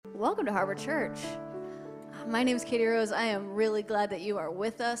Welcome to Harbor Church. My name is Katie Rose. I am really glad that you are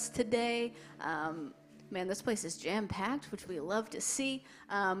with us today. Man, this place is jam-packed, which we love to see.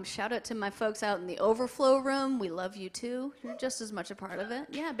 Shout out to my folks out in the overflow room. We love you too. You're just as much a part of it.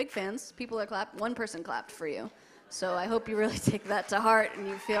 Yeah, big fans. People are clapped. One person clapped for you. So I hope you really take that to heart and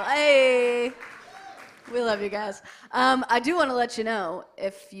you feel, hey, we love you guys. I do want to let you know,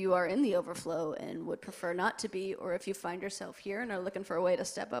 if you are in the overflow and would prefer not to be, or if you find yourself here and are looking for a way to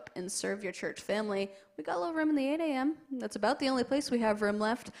step up and serve your church family, we got a little room in the 8 a.m. That's about the only place we have room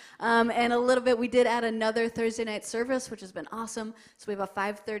left. And a little bit, we did add another Thursday night service, which has been awesome. So we have a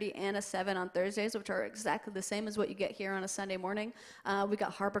 5:30 and a 7 on Thursdays, which are exactly the same as what you get here on a Sunday morning. We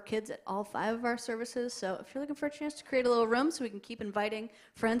got Harbor Kids at all 5 of our services. So if you're looking for a chance to create a little room so we can keep inviting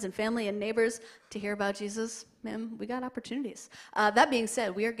friends and family and neighbors to hear about Jesus, man, we got opportunities. That being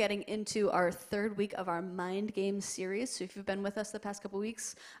said, we are getting into our 3rd week of our Mind Games series. So if you've been with us the past couple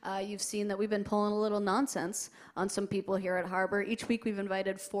weeks, you've seen that we've been pulling a little nonsense on some people here at Harbor. Each week we've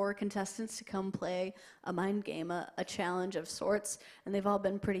invited 4 contestants to come play a mind game, a challenge of sorts, and they've all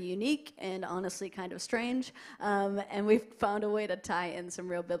been pretty unique and honestly kind of strange. And we've found a way to tie in some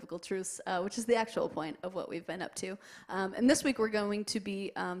real biblical truths, which is the actual point of what we've been up to. And this week we're going to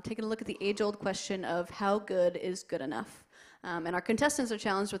be taking a look at the age-old question of how good is good enough. And our contestants are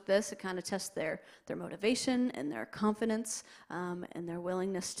challenged with this. It kind of tests their motivation and their confidence and their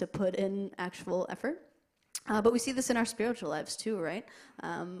willingness to put in actual effort. But we see this in our spiritual lives too, right?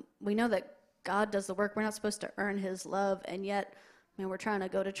 We know that God does the work. We're not supposed to earn his love, and yet, man, we're trying to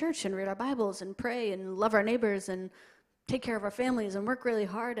go to church and read our Bibles and pray and love our neighbors and take care of our families and work really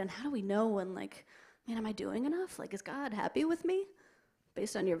hard. And how do we know when, like, man, am I doing enough? Like, is God happy with me?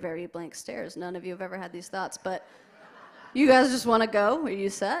 Based on your very blank stares, none of you have ever had these thoughts, but you guys just want to go? Are you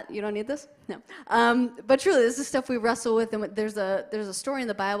set? You don't need this? No. But truly, this is stuff we wrestle with, and there's a story in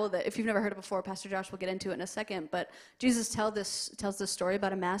the Bible that, if you've never heard it before, Pastor Josh will get into it in a second, but Jesus tells this story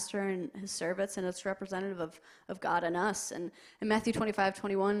about a master and his servants, and it's representative of God and us. And in Matthew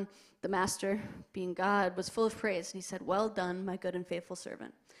 25:21, the master, being God, was full of praise, and he said, "Well done, my good and faithful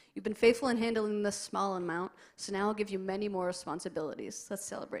servant. You've been faithful in handling this small amount, so now I'll give you many more responsibilities. Let's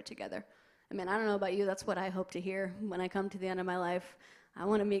celebrate together." I mean, I don't know about you, that's what I hope to hear when I come to the end of my life. I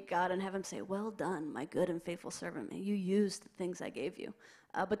want to meet God and have him say, "Well done, my good and faithful servant. You used the things I gave you."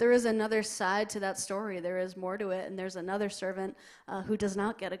 But there is another side to that story. There is more to it, and there's another servant who does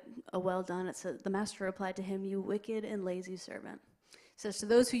not get a well done. It says, the master replied to him, "You wicked and lazy servant." He says, "To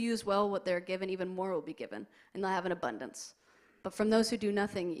those who use well what they're given, even more will be given, and they'll have an abundance. But from those who do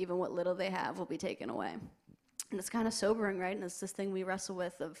nothing, even what little they have will be taken away." And it's kind of sobering, right? And it's this thing we wrestle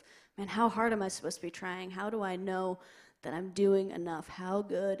with of, man, how hard am I supposed to be trying? How do I know that I'm doing enough? How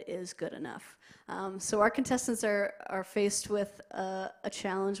good is good enough? So our contestants are faced with a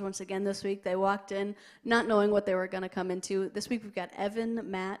challenge once again this week. They walked in not knowing what they were going to come into. This week we've got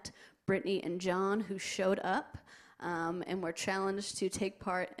Evan, Matt, Brittany, and John who showed up and were challenged to take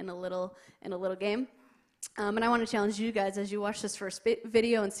part in a little game. And I want to challenge you guys as you watch this first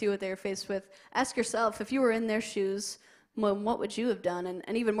video and see what they're faced with. Ask yourself, if you were in their shoes, what would you have done?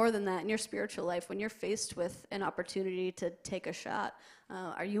 And even more than that, in your spiritual life, when you're faced with an opportunity to take a shot,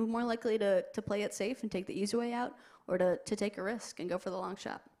 are you more likely to play it safe and take the easy way out, or to take a risk and go for the long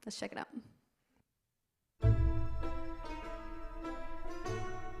shot? Let's check it out.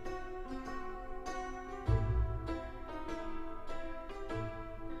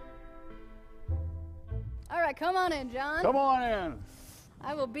 All right, come on in, John. Come on in.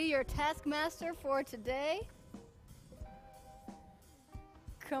 I will be your taskmaster for today.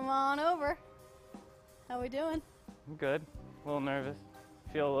 Come on over. How we doing? I'm good. A little nervous.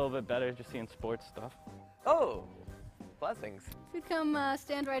 Feel a little bit better just seeing sports stuff. Oh, blessings. If you come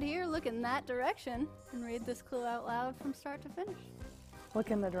stand right here, look in that direction, and read this clue out loud from start to finish. Look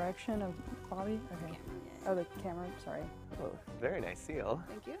in the direction of Bobby? Okay. Oh, the camera, sorry. Oh, very nice seal.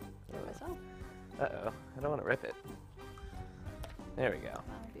 Thank you. Give it myself. Uh-oh, I don't want to rip it. There we go. Wow,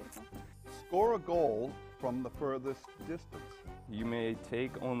 beautiful. Score a goal from the furthest distance. You may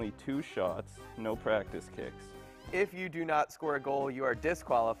take only 2 shots, no practice kicks. If you do not score a goal, you are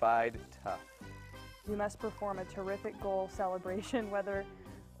disqualified. Tough. You must perform a terrific goal celebration whether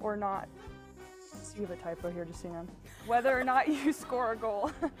or not, you have a typo here just so you know, whether or not you score a goal.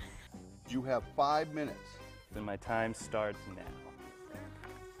 You have 5 minutes. Then my time starts now.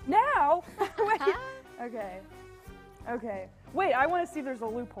 Now? Wait. Okay. Wait, I want to see if there's a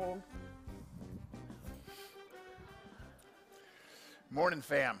loophole. Morning,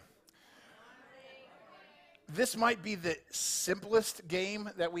 fam. this might be the simplest game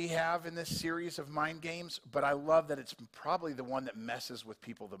that we have in this series of mind games, but I love that it's probably the one that messes with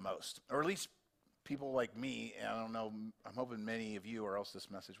people the most, or at least people like me. And I don't know, I'm hoping many of you, or else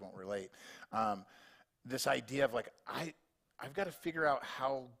this message won't relate. This idea of like, I've got to figure out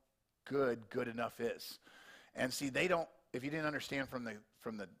how good enough is. And see, they don't, if you didn't understand from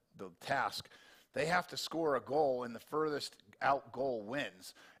the task, they have to score a goal, and the furthest out goal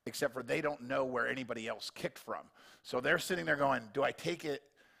wins, except for they don't know where anybody else kicked from. So they're sitting there going, do I take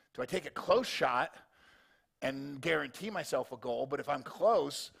a close shot and guarantee myself a goal? But if I'm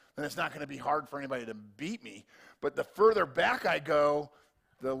close, then it's not going to be hard for anybody to beat me. But the further back I go,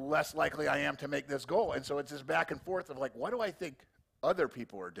 the less likely I am to make this goal. And so it's this back and forth of like, what do I think other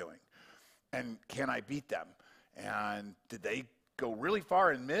people are doing? And can I beat them? And did they go really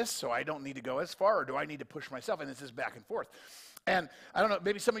far and miss, so I don't need to go as far, or do I need to push myself? And it's this back and forth. And I don't know,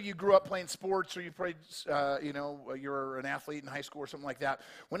 maybe some of you grew up playing sports, or you played, you're an athlete in high school or something like that.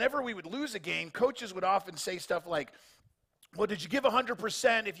 Whenever we would lose a game, coaches would often say stuff like, well, did you give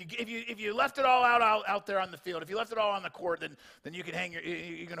 100%? If you left it all out there on the field, if you left it all on the court, then you can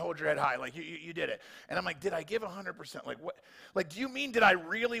you can hold your head high, like you did it. And I'm like, did I give 100%? Like what? Like, do you mean did I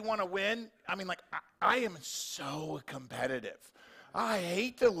really want to win? I mean, like I am so competitive. I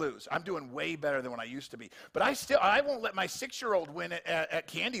hate to lose. I'm doing way better than when I used to be. But I won't let my 6-year-old win at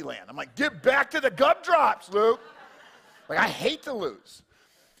Candyland. I'm like, get back to the gumdrops, Luke. Like, I hate to lose.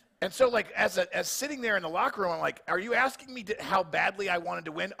 And so, like, as sitting there in the locker room, I'm like, are you asking me how badly I wanted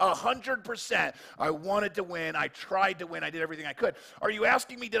to win? 100%. I wanted to win. I tried to win. I did everything I could. Are you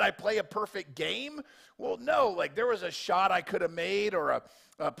asking me, did I play a perfect game? Well, no. Like, there was a shot I could have made, or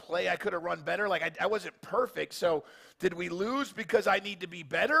a play I could have run better. Like, I wasn't perfect. So did we lose because I need to be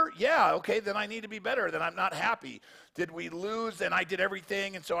better? Yeah, okay, then I need to be better. Then I'm not happy. Did we lose and I did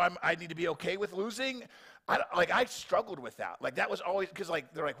everything, and so I need to be okay with losing? I struggled with that. Like, that was always, because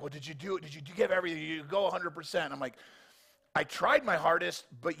like they're like, well, did you do it? Did you give everything? Did you go 100%? I'm like, I tried my hardest,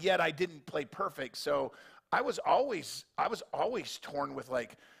 but yet I didn't play perfect. So I was always torn with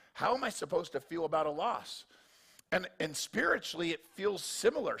like, how am I supposed to feel about a loss? And spiritually, it feels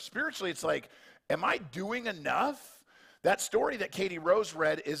similar. Spiritually, it's like, am I doing enough? That story that Katie Rose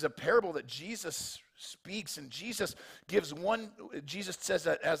read is a parable that Jesus speaks, and Jesus says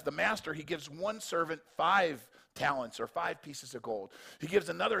that as the master, he gives one servant 5 talents, or 5 pieces of gold. He gives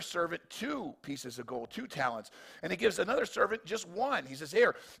another servant 2 pieces of gold, 2 talents. And he gives another servant just 1. He says,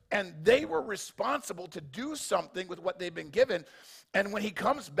 here. And they were responsible to do something with what they've been given. And when he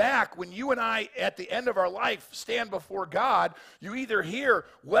comes back, when you and I, at the end of our life, stand before God, you either hear,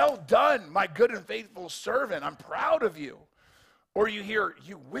 well done, my good and faithful servant, I'm proud of you. Or you hear,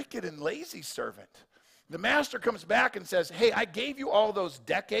 you wicked and lazy servant. The master comes back and says, hey, I gave you all those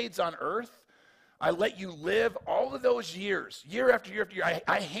decades on earth. I let you live all of those years, year after year after year.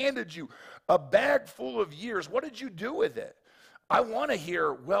 I handed you a bag full of years. What did you do with it? I want to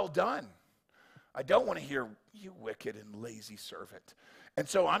hear, well done. I don't want to hear, you wicked and lazy servant. And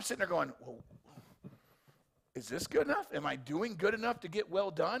so I'm sitting there going, well, is this good enough? Am I doing good enough to get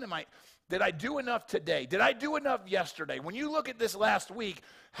well done? Did I do enough today? Did I do enough yesterday? When you look at this last week,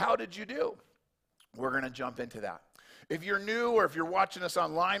 how did you do? We're going to jump into that. If you're new, or if you're watching us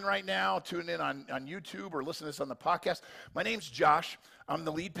online right now, tune in on YouTube or listen to this on the podcast, my name's Josh. I'm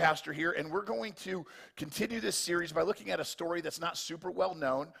the lead pastor here, and we're going to continue this series by looking at a story that's not super well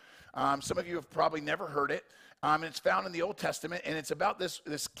known. Some of you have probably never heard it, and it's found in the Old Testament, and it's about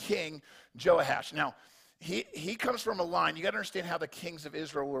this king, Joash. Now, he comes from a line. You got to understand how the kings of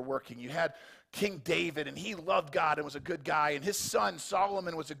Israel were working. You had King David, and he loved God and was a good guy, and his son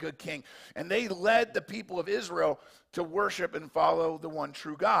Solomon was a good king, and they led the people of Israel to worship and follow the one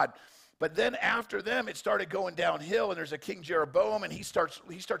true God. But then after them, it started going downhill, and there's a King Jeroboam, and he starts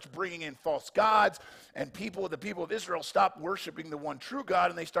bringing in false gods, and the people of Israel stop worshiping the one true God,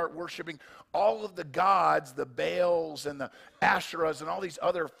 and they start worshiping all of the gods, the Baals and the Asherahs and all these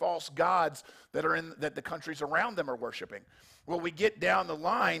other false gods that the countries around them are worshiping. Well, we get down the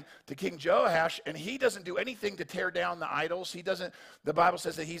line to King Joash, and he doesn't do anything to tear down the idols. The Bible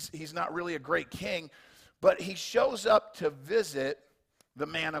says that he's not really a great king, but he shows up to visit the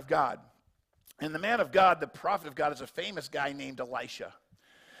man of God. And the man of God, the prophet of God, is a famous guy named Elisha.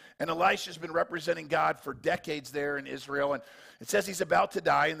 And Elisha's been representing God for decades there in Israel. And it says he's about to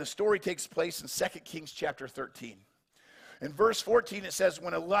die, and the story takes place in 2 Kings chapter 13. In verse 14, it says,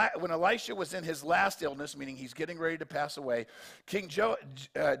 when Elisha was in his last illness, meaning he's getting ready to pass away, King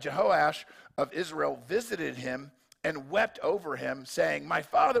Jehoash of Israel visited him and wept over him, saying, my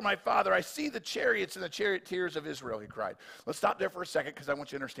father, I see the chariots and the charioteers of Israel, he cried. Let's stop there for a second because I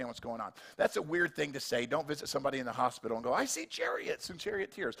want you to understand what's going on. That's a weird thing to say. Don't visit somebody in the hospital and go, I see chariots and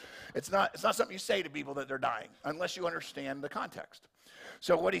charioteers. It's not something you say to people that they're dying unless you understand the context.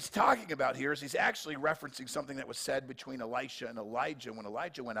 So what he's talking about here is he's actually referencing something that was said between Elisha and Elijah when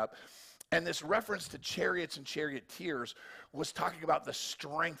Elijah went up. And this reference to chariots and charioteers was talking about the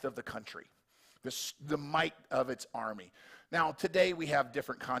strength of the country, the might of its army. Now, today we have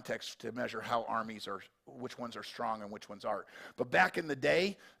different contexts to measure how armies are, which ones are strong and which ones aren't. But back in the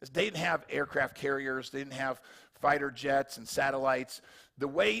day, they didn't have aircraft carriers, they didn't have fighter jets and satellites. The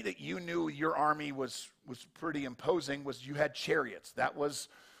way that you knew your army was pretty imposing was you had chariots. That was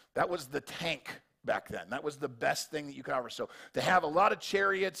the tank back then. That was the best thing that you could offer. So to have a lot of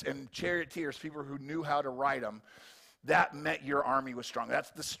chariots and charioteers, people who knew how to ride them, that meant your army was strong. That's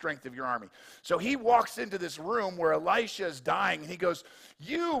the strength of your army. So he walks into this room where Elisha is dying, and he goes,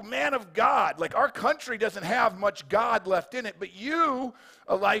 you, man of God, like our country doesn't have much God left in it, but you,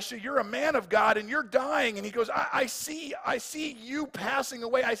 Elisha, you're a man of God, and you're dying. And he goes, I see you passing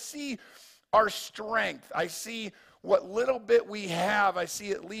away. I see our strength. I see what little bit we have. I see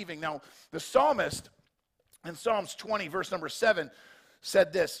it leaving. Now, the psalmist in Psalms 20, verse number 7,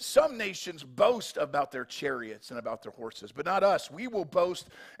 said this, some nations boast about their chariots and about their horses, but not us. We will boast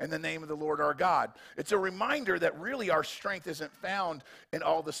in the name of the Lord our God. It's a reminder that really our strength isn't found in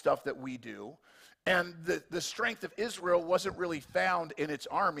all the stuff that we do. And the strength of Israel wasn't really found in its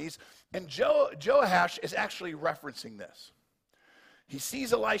armies. And Joash is actually referencing this. He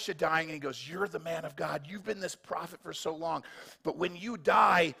sees Elisha dying and he goes, you're the man of God. You've been this prophet for so long. But when you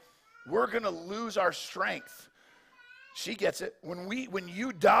die, we're going to lose our strength. She gets it. When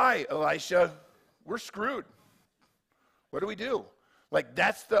you die, Elisha, we're screwed. What do we do? Like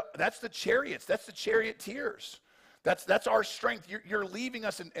that's the chariots. That's the charioteers. That's our strength. You're leaving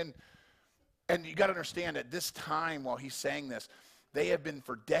us, and you got to understand at this time while he's saying this, they have been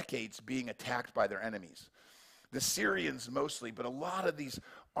for decades being attacked by their enemies. The Syrians mostly, but a lot of these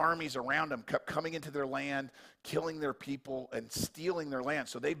armies around them kept coming into their land, killing their people, and stealing their land.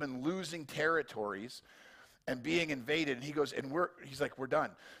 So they've been losing territories and being invaded. And he goes, he's like, we're done.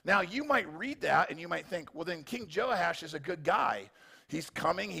 Now, you might read that, and you might think, well, then King Joash is a good guy. He's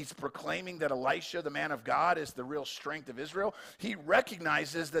coming, he's proclaiming that Elisha, the man of God, is the real strength of Israel. He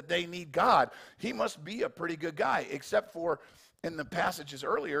recognizes that they need God. He must be a pretty good guy, except for in the passages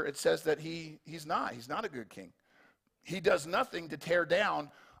earlier, it says that he's not a good king. He does nothing to tear down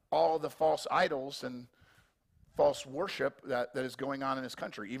all the false idols and false worship that is going on in his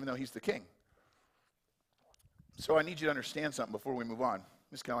country, even though he's the king. So I need you to understand something before we move on.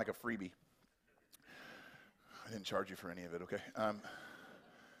 This is kind of like a freebie. I didn't charge you for any of it, okay?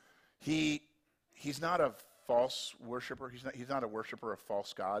 He's not a false worshiper. He's not a worshiper of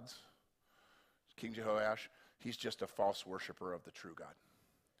false gods. King Jehoash, he's just a false worshiper of the true God.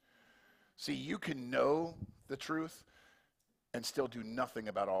 See, you can know the truth and still do nothing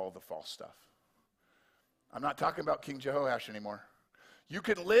about all the false stuff. I'm not talking about King Jehoash anymore. You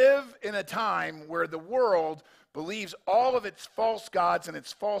can live in a time where the world believes all of its false gods and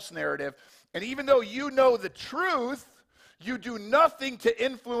its false narrative, and even though you know the truth, you do nothing to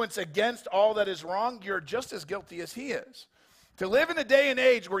influence against all that is wrong. You're just as guilty as he is. To live in a day and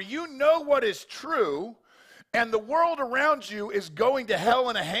age where you know what is true, and the world around you is going to hell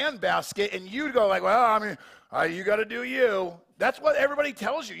in a handbasket, and you go like, well, I mean, you got to do you. That's what everybody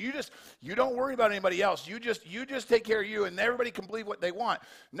tells you. You don't worry about anybody else. You just take care of you, and everybody can believe what they want.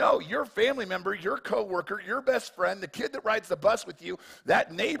 No, your family member, your coworker, your best friend, the kid that rides the bus with you,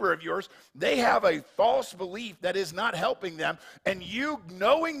 that neighbor of yours, they have a false belief that is not helping them, and you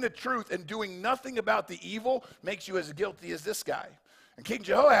knowing the truth and doing nothing about the evil makes you as guilty as this guy. And King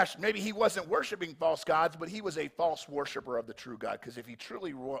Jehoash, maybe he wasn't worshiping false gods, but he was a false worshiper of the true God, because if he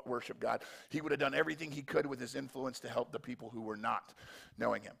truly worshiped God, he would have done everything he could with his influence to help the people who were not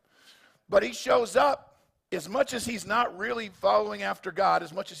knowing him. But he shows up, as much as he's not really following after God,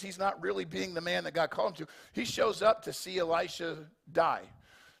 as much as he's not really being the man that God called him to, he shows up to see Elisha die,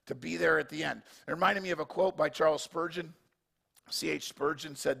 to be there at the end. It reminded me of a quote by Charles Spurgeon. C.H.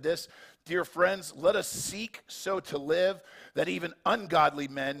 Spurgeon said this, "Dear friends, let us seek so to live that even ungodly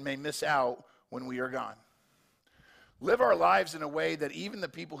men may miss out when we are gone." Live our lives in a way that even the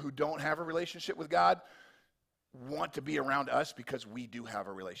people who don't have a relationship with God want to be around us because we do have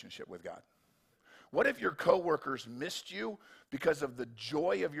a relationship with God. What if your coworkers missed you because of the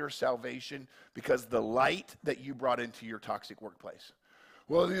joy of your salvation, because the light that you brought into your toxic workplace?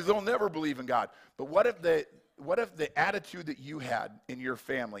 Well, they'll never believe in God. But what if the attitude that you had in your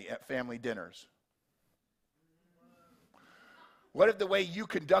family at family dinners? What if the way you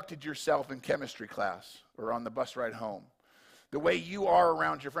conducted yourself in chemistry class or on the bus ride home, the way you are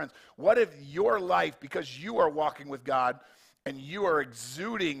around your friends, what if your life, because you are walking with God and you are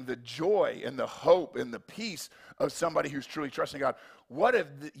exuding the joy and the hope and the peace of somebody who's truly trusting God, what if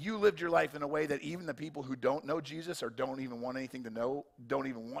you lived your life in a way that even the people who don't know Jesus or don't even want anything to know, don't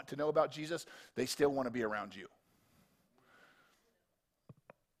even want to know about Jesus, they still want to be around you?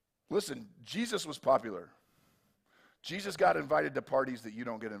 Listen, Jesus was popular. Jesus got invited to parties that you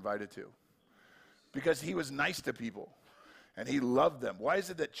don't get invited to because he was nice to people and he loved them. Why is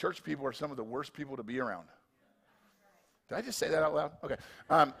it that church people are some of the worst people to be around? Did I just say that out loud? Okay.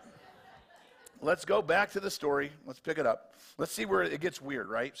 Let's go back to the story. Let's pick it up. Let's see where it gets weird,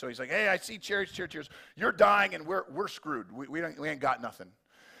 right? So he's like, hey, I see chariots, chariots. You're dying and we're screwed. We ain't got nothing.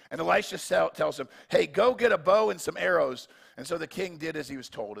 And Elisha tells him, hey, go get a bow and some arrows. And so the king did as he was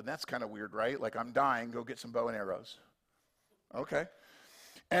told. And that's kind of weird, right? Like, I'm dying, go get some bow and arrows. Okay.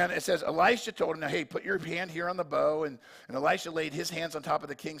 And it says, Elisha told him, now, hey, put your hand here on the bow. And Elisha laid his hands on top of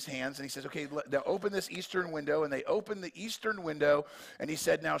the king's hands. And he says, okay, now open this eastern window. And they opened the eastern window. And he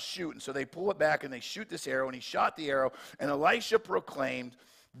said, now shoot. And so they pull it back and they shoot this arrow. And he shot the arrow. And Elisha proclaimed,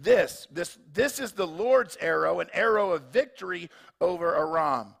 this is the Lord's arrow, an arrow of victory over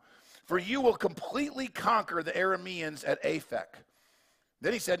Aram. For you will completely conquer the Arameans at Aphek.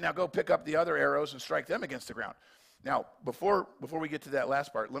 Then he said, now go pick up the other arrows and strike them against the ground. Now, before we get to that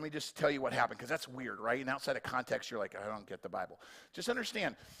last part, let me just tell you what happened, because that's weird, right? And outside of context, you're like, I don't get the Bible. Just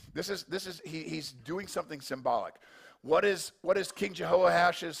understand, he's doing something symbolic. What is King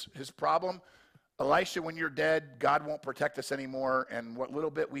Jehoahash's his problem? Elisha, when you're dead, God won't protect us anymore, and what little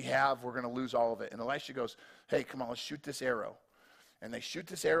bit we have, we're going to lose all of it. And Elisha goes, hey, come on, let's shoot this arrow. And they shoot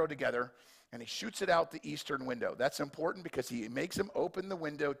this arrow together, and he shoots it out the eastern window. That's important because he makes him open the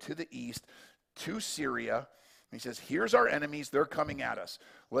window to the east, to Syria. And he says, here's our enemies. They're coming at us.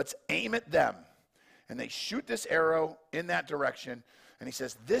 Let's aim at them. And they shoot this arrow in that direction. And he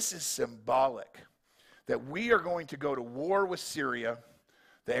says, this is symbolic that we are going to go to war with Syria,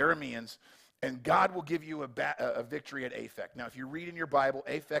 the Arameans, and God will give you a victory at Aphek. Now, if you read in your Bible,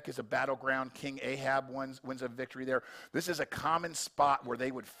 Aphek is a battleground. King Ahab wins a victory there. This is a common spot where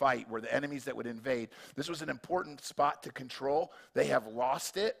they would fight, where the enemies that would invade. This was an important spot to control. They have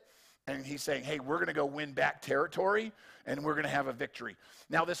lost it. And he's saying, hey, we're going to go win back territory, and we're going to have a victory.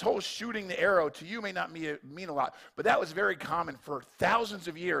 Now, this whole shooting the arrow to you may not mean a lot, but that was very common for thousands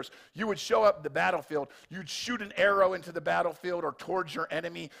of years. You would show up the battlefield. You'd shoot an arrow into the battlefield or towards your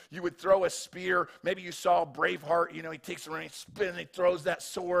enemy. You would throw a spear. Maybe you saw Braveheart. You know, he takes around, he spins, and he throws that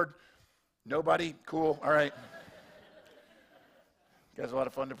sword. Nobody? Cool. All right. You guys are a lot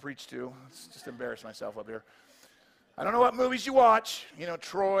of fun to preach to. Let's just embarrass myself up here. I don't know what movies you watch, you know,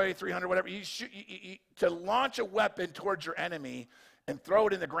 Troy, 300, whatever. To launch a weapon towards your enemy and throw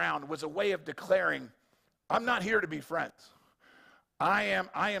it in the ground was a way of declaring, I'm not here to be friends. I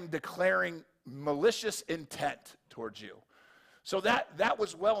am declaring malicious intent towards you. So that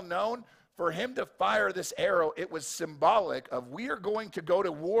was well known. For him to fire this arrow, it was symbolic of we are going to go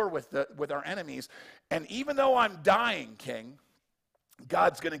to war with our enemies. And even though I'm dying, King,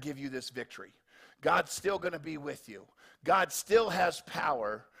 God's going to give you this victory. God's still going to be with you. God still has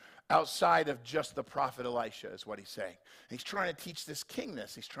power outside of just the prophet Elisha, is what he's saying. He's trying to teach this king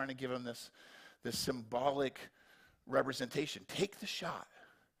this. He's trying to give him this symbolic representation. Take the shot.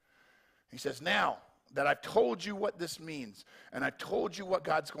 He says, now that I've told you what this means, and I've told you what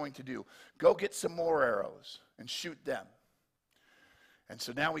God's going to do, go get some more arrows and shoot them. And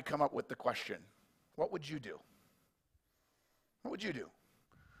so now we come up with the question, what would you do? What would you do?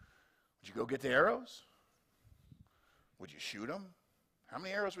 Would you go get the arrows? Would you shoot them? How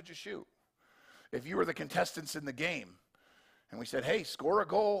many arrows would you shoot? If you were the contestants in the game and we said, hey, score a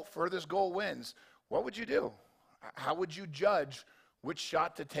goal, furthest goal wins, what would you do? How would you judge which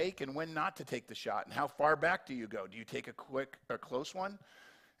shot to take and when not to take the shot? And how far back do you go? Do you take a quick or close one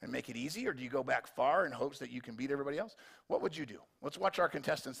and make it easy, or do you go back far in hopes that you can beat everybody else? What would you do? Let's watch our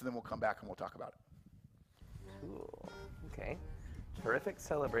contestants and then we'll come back and we'll talk about it. Cool. Okay. Terrific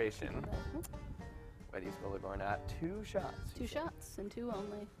celebration. Wedding school are going at 2 shots. 2 shots and 2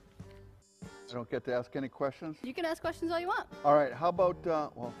 only. I don't get to ask any questions? You can ask questions all you want. All right, how about,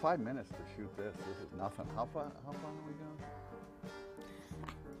 5 minutes to shoot this. This is nothing. How far are we going?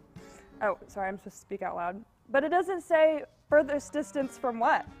 Oh, sorry, I'm supposed to speak out loud. But it doesn't say furthest distance from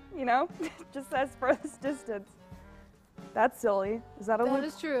what, you know? It just says furthest distance. That's silly. Is that a That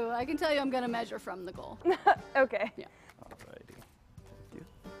is true. I can tell you I'm going to measure from the goal. Okay. Yeah. Alrighty. Thank you.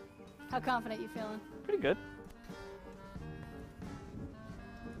 How confident you feeling? Pretty good.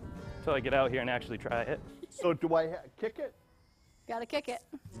 Until I get out here and actually try it. So do I kick it? Gotta kick it.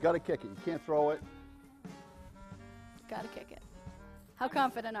 You got to kick it. You can't throw it. Gotta kick it. How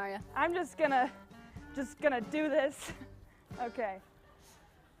confident are you? I'm just gonna do this. Okay.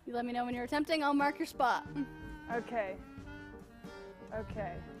 You let me know when you're attempting. I'll mark your spot. Okay.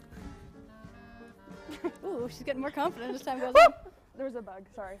 Okay. Ooh, she's getting more confident as time goes on. There was a bug.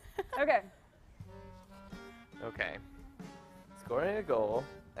 Sorry. Okay. Okay. Scoring a goal,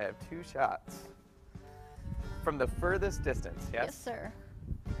 I have 2 shots. From the furthest distance, yes? Yes, sir.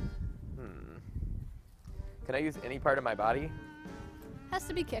 Can I use any part of my body? Has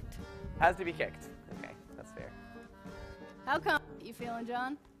to be kicked. Has to be kicked. Okay, that's fair. How confident you feeling,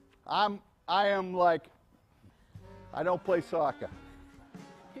 John? I am like, I don't play soccer.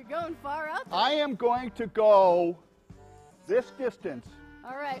 You're going far out there. I am going to go this distance,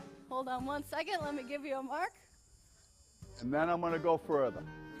 All right, hold on 1 second. Let me give you a mark. and then I'm going to go further.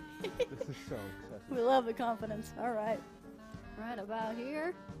 This is so excessive. We love the confidence. All right. Right about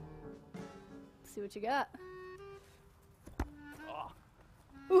here. Let's see what you got.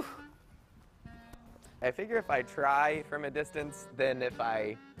 Ooh. I figure if I try from a distance, then if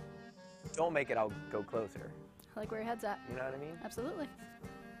I don't make it, I'll go closer. I like where your head's at. You know what I mean? Absolutely.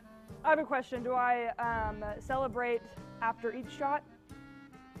 I have a question. Do I celebrate after each shot?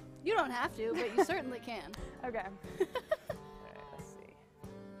 You don't have to, but you certainly can. Okay. Okay, let's see.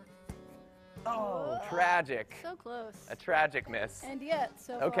 Oh, tragic. So close. A tragic miss. And yet,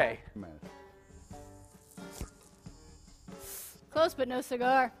 so Okay. far. Close, but no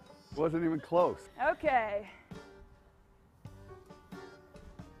cigar. Wasn't even close. Okay.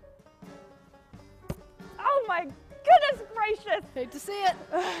 Oh my goodness gracious! Hate to see it.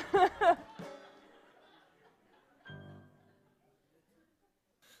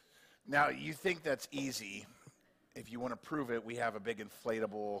 Now, you think that's easy. If you want to prove it, we have a big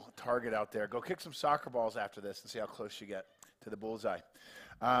inflatable target out there. Go kick some soccer balls after this and see how close you get to the bullseye.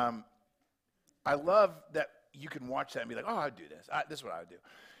 I love that you can watch that and be like, oh, I'd do this. This is what I would do.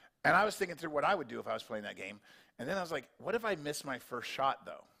 And I was thinking through what I would do if I was playing that game. And then I was like, what if I miss my first shot,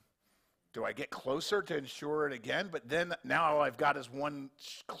 though? Do I get closer to ensure it again? But then now all I've got is one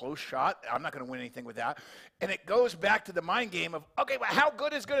close shot. I'm not going to win anything with that. And it goes back to the mind game of, okay, well, how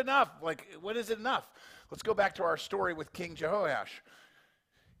good is good enough? Like, what is it enough? Let's go back to our story with King Jehoash.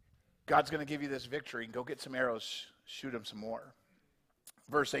 God's going to give you this victory. Go get some arrows, shoot them some more.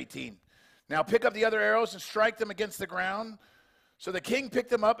 Verse 18. Now pick up the other arrows and strike them against the ground. So the king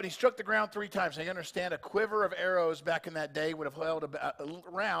picked them up and he struck the ground 3 times. Now you understand a quiver of arrows back in that day would have held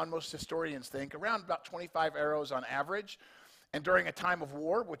around, most historians think, around about 25 arrows on average. And during a time of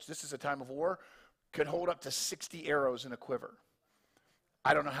war, which this is a time of war, could hold up to 60 arrows in a quiver.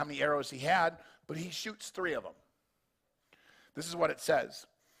 I don't know how many arrows he had, but he shoots 3 of them. This is what it says.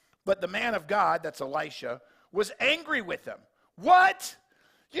 But the man of God, that's Elisha, was angry with them. What?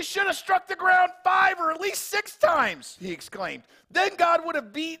 You should have struck the ground 5 or at least 6 times, he exclaimed. Then God would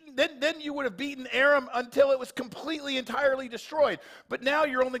have beaten, then you would have beaten Aram until it was completely, entirely destroyed. But now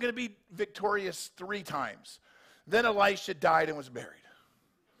you're only going to be victorious 3 times. Then Elisha died and was buried.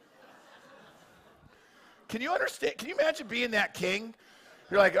 Can you understand? Can you imagine being that king?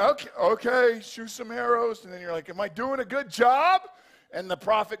 You're like, okay, shoot some arrows. And then you're like, am I doing a good job? And the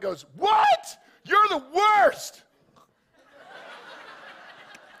prophet goes, what? You're the worst.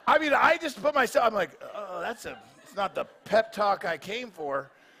 I mean, I just put myself, I'm like, oh, it's not the pep talk I came for.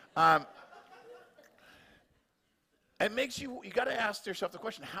 It makes you got to ask yourself the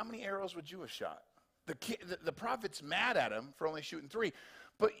question, how many arrows would you have shot? The prophet's mad at him for only shooting 3.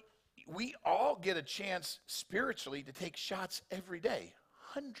 But we all get a chance spiritually to take shots every day,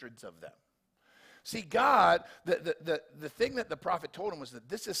 hundreds of them. See, God, the thing that the prophet told him was that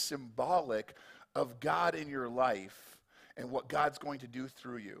this is symbolic of God in your life and what God's going to do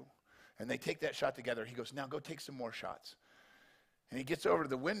through you. And they take that shot together. He goes, now go take some more shots. And he gets over to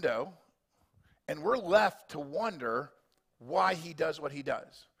the window, and we're left to wonder why he does what he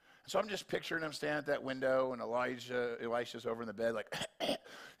does. So I'm just picturing him standing at that window, and Elisha's over in the bed, like,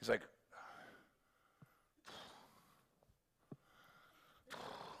 he's like,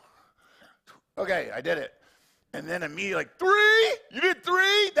 okay, I did it. And then immediately like, 3? You did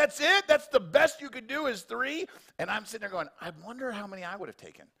 3? That's it? That's the best you could do is 3? And I'm sitting there going, I wonder how many I would have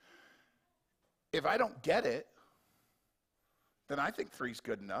taken. If I don't get it, then I think 3's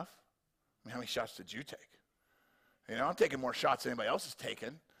good enough. I mean, how many shots did you take? You know, I'm taking more shots than anybody else has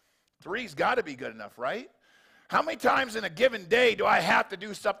taken. 3's got to be good enough, right? How many times in a given day do I have to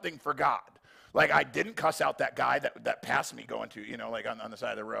do something for God? Like I didn't cuss out that guy that passed me going to, you know, like on the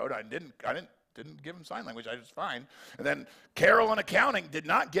side of the road. I didn't didn't give him sign language. I was fine. And then Carol in accounting did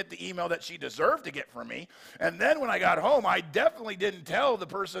not get the email that she deserved to get from me. And then when I got home, I definitely didn't tell the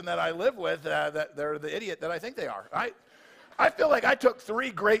person that I live with that they're the idiot that I think they are. I feel like I took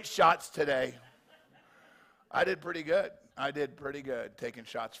 3 great shots today. I did pretty good. I did pretty good taking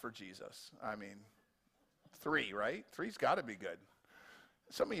shots for Jesus. I mean, 3, right? 3's got to be good.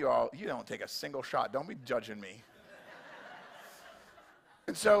 Some of you all, you don't take a single shot. Don't be judging me.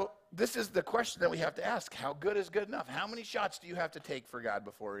 And so this is the question that we have to ask. How good is good enough? How many shots do you have to take for God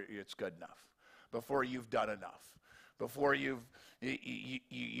before it's good enough? Before you've done enough? Before you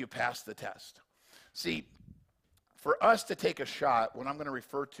pass the test? See, for us to take a shot, what I'm going to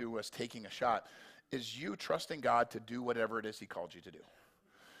refer to as taking a shot, is you trusting God to do whatever it is he called you to do.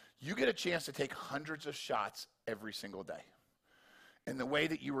 You get a chance to take hundreds of shots every single day. And the way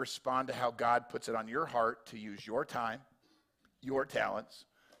that you respond to how God puts it on your heart to use your time, your talents,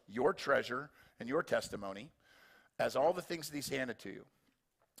 your treasure, and your testimony as all the things that he's handed to you.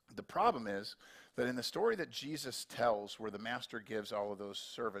 The problem is that in the story that Jesus tells where the master gives all of those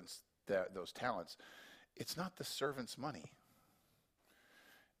servants those talents, it's not the servant's money.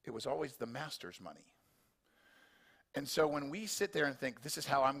 It was always the master's money. And so when we sit there and think, this is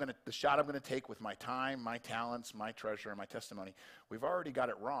how the shot I'm going to take with my time, my talents, my treasure, and my testimony, we've already got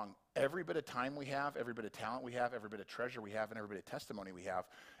it wrong. Every bit of time we have, every bit of talent we have, every bit of treasure we have, and every bit of testimony we have,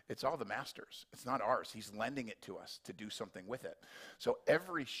 it's all the master's. It's not ours. He's lending it to us to do something with it. So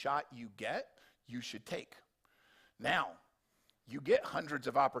every shot you get, you should take. Now, you get hundreds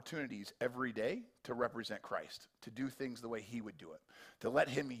of opportunities every day to represent Christ, to do things the way he would do it, to let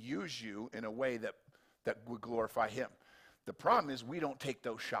him use you in a way that would glorify him. The problem is we don't take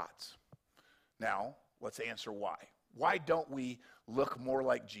those shots. Now, let's answer why. Why don't we look more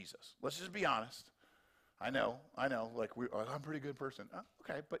like Jesus? Let's just be honest. I know, like I'm a pretty good person.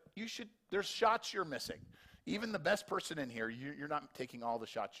 Okay, but there's shots you're missing. Even the best person in here, you're not taking all the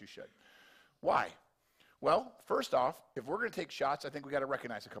shots you should. Why? Well, first off, if we're going to take shots, I think we got to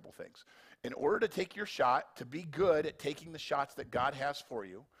recognize a couple things. In order to take your shot, to be good at taking the shots that God has for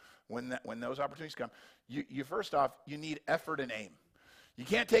you, when those opportunities come, you first off, you need effort and aim. You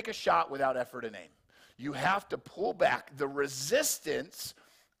can't take a shot without effort and aim. You have to pull back. The resistance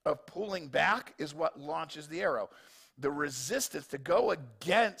of pulling back is what launches the arrow. The resistance to go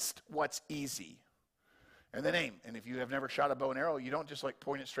against what's easy. And then aim. And if you have never shot a bow and arrow, you don't just like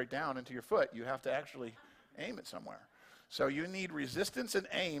point it straight down into your foot. You have to actually aim it somewhere. So you need resistance and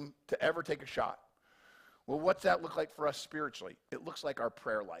aim to ever take a shot. Well, what's that look like for us spiritually? It looks like our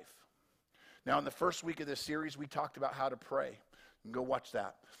prayer life. Now, in the first week of this series, we talked about how to pray. You can go watch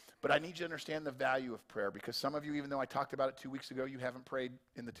that. But I need you to understand the value of prayer, because some of you, even though I talked about it 2 weeks ago, you haven't prayed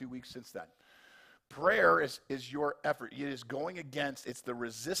in the 2 weeks since then. Prayer is your effort. It is going against, it's the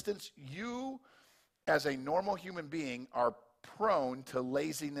resistance. You, as a normal human being, are prone to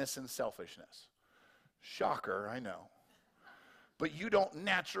laziness and selfishness. Shocker, I know. But you don't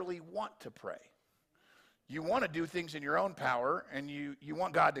naturally want to pray. You want to do things in your own power, and you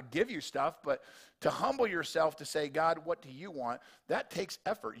want God to give you stuff, but to humble yourself to say, God, what do you want? That takes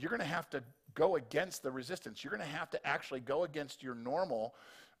effort. You're going to have to go against the resistance. You're going to have to actually go against your normal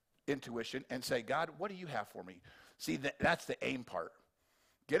intuition and say, God, what do you have for me? See, that's the aim part.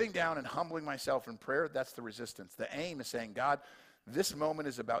 Getting down and humbling myself in prayer, that's the resistance. The aim is saying, God, this moment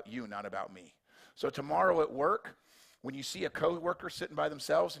is about you, not about me. So tomorrow at work, when you see a coworker sitting by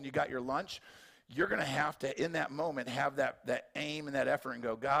themselves and you got your lunch, you're going to have to, in that moment, have that aim and that effort and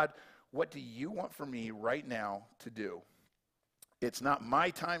go, God, what do you want for me right now to do? It's not my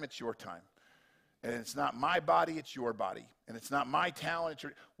time, it's your time. And it's not my body, it's your body. And it's not my talent,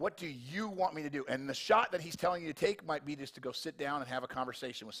 what do you want me to do? And the shot that he's telling you to take might be just to go sit down and have a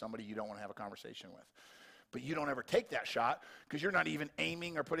conversation with somebody you don't want to have a conversation with. But you don't ever take that shot because you're not even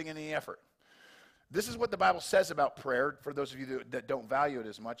aiming or putting in any effort. This is what the Bible says about prayer, for those of you that don't value it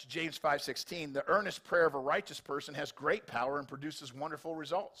as much. James 5:16, the earnest prayer of a righteous person has great power and produces wonderful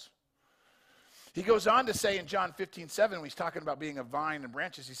results. He goes on to say in John 15:7, when he's talking about being a vine and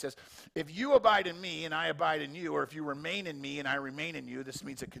branches, he says, if you abide in me and I abide in you, or if you remain in me and I remain in you, this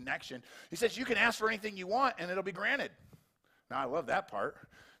means a connection. He says, you can ask for anything you want and it'll be granted. Now, I love that part.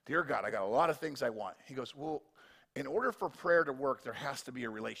 Dear God, I got a lot of things I want. He goes, well, in order for prayer to work, there has to be a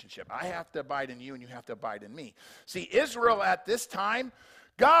relationship. I have to abide in you and you have to abide in me. See, Israel at this time,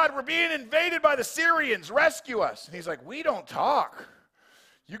 God, we're being invaded by the Syrians. Rescue us. And he's like, we don't talk.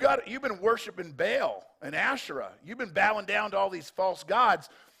 You've been worshiping Baal and Asherah. You've been bowing down to all these false gods.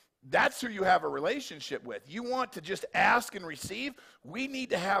 That's who you have a relationship with. You want to just ask and receive? We need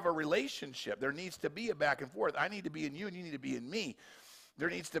to have a relationship. There needs to be a back and forth. I need to be in you and you need to be in me. There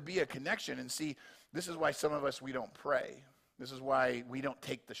needs to be a connection. And see, this is why some of us, we don't pray. This is why we don't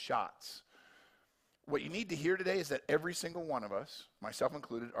take the shots. What you need to hear today is that every single one of us, myself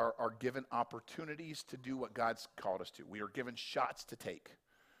included, are given opportunities to do what God's called us to. We are given shots to take.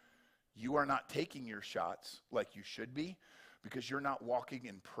 You are not taking your shots like you should be because you're not walking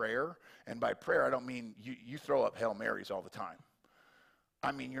in prayer. And by prayer, I don't mean you throw up Hail Marys all the time.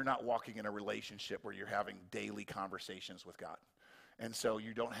 I mean, you're not walking in a relationship where you're having daily conversations with God. And so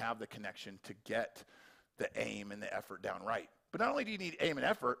you don't have the connection to get the aim and the effort down right. But not only do you need aim and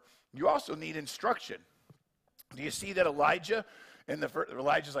effort, you also need instruction. Do you see that Elijah,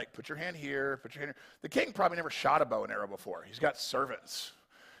 Elijah's like, put your hand here, put your hand here. The king probably never shot a bow and arrow before. He's got servants.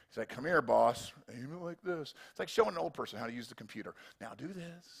 He's like, come here, boss. Aim it like this. It's like showing an old person how to use the computer. Now do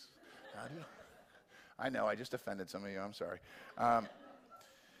this. Now do. I know, I just offended some of you. I'm sorry.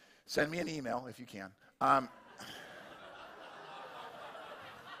 Send me an email if you can.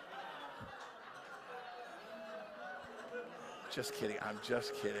 Just kidding. I'm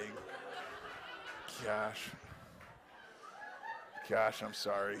just kidding. Gosh, I'm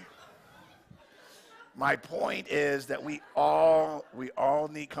sorry. My point is that we all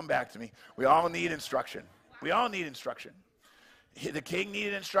need, come back to me. We all need instruction. We all need instruction. The king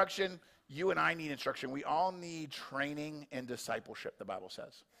needed instruction. You and I need instruction. We all need training and discipleship, the Bible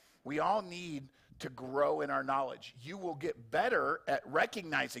says. We all need to grow in our knowledge. You will get better at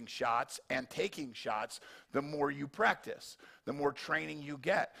recognizing shots and taking shots the more you practice, the more training you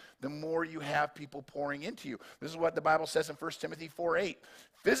get, the more you have people pouring into you. This is what the Bible says in 1 Timothy 4:8.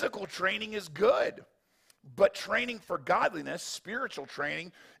 Physical training is good, but training for godliness, spiritual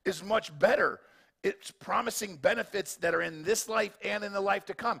training, is much better. It's promising benefits that are in this life and in the life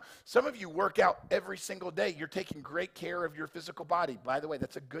to come. Some of you work out every single day. You're taking great care of your physical body. By the way,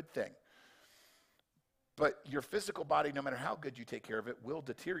 that's a good thing. But your physical body, no matter how good you take care of it, will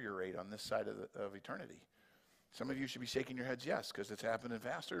deteriorate on this side of eternity. Some of you should be shaking your heads yes, because it's happening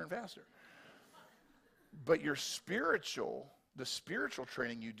faster and faster. But the spiritual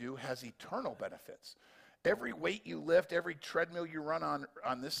training you do has eternal benefits. Every weight you lift, every treadmill you run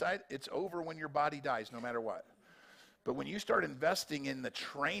on this side, it's over when your body dies, no matter what. But when you start investing in the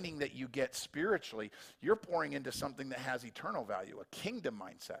training that you get spiritually, you're pouring into something that has eternal value, a kingdom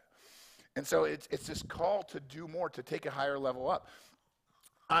mindset. And so it's this call to do more, to take a higher level up.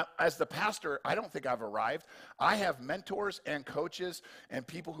 As the pastor, I don't think I've arrived. I have mentors and coaches and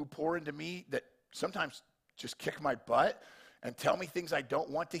people who pour into me that sometimes just kick my butt and tell me things I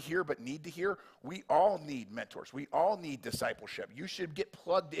don't want to hear but need to hear. We all need mentors. We all need discipleship. You should get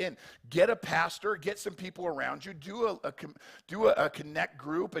plugged in. Get a pastor, get some people around you, do a connect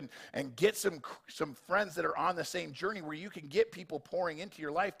group and get some friends that are on the same journey where you can get people pouring into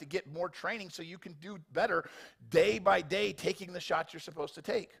your life to get more training so you can do better day by day taking the shots you're supposed to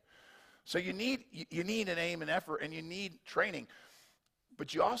take. So you need an aim and effort, and you need training,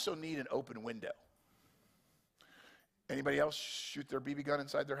 but you also need an open window. Anybody else shoot their BB gun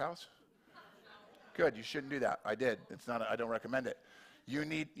inside their house? Good, you shouldn't do that. I did. I don't recommend it. You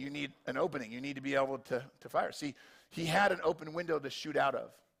need an opening. You need to be able to fire. See, he had an open window to shoot out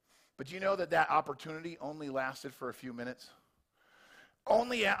of. But do you know that opportunity only lasted for a few minutes?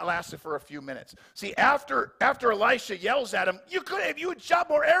 Only lasted for a few minutes. See, after Elisha yells at him, if you had shot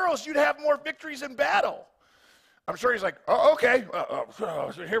more arrows, you'd have more victories in battle. I'm sure he's like, oh, okay,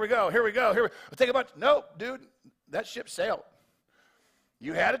 here we go. I'll take a bunch. Nope, dude. That ship sailed.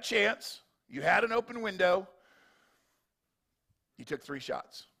 You had a chance. You had an open window. You took 3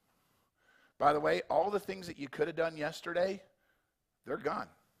 shots. By the way, all the things that you could have done yesterday, they're gone.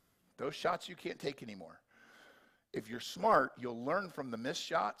 Those shots you can't take anymore. If you're smart, you'll learn from the missed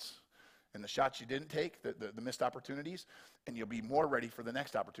shots and the shots you didn't take, the missed opportunities, and you'll be more ready for the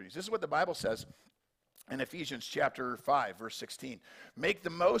next opportunities. This is what the Bible says in Ephesians chapter 5, verse 16. Make the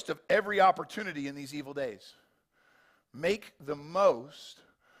most of every opportunity in these evil days. Make the most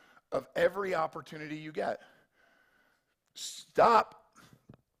of every opportunity you get. Stop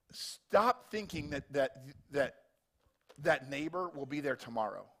thinking that neighbor will be there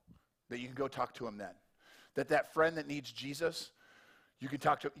tomorrow, that you can go talk to him then. That friend that needs Jesus, you can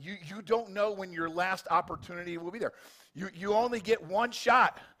talk to. You don't know when your last opportunity will be there. You only get one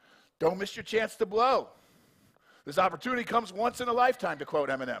shot. Don't miss your chance to blow. This opportunity comes once in a lifetime, to quote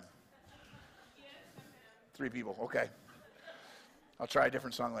Eminem. 3 people, okay. I'll try a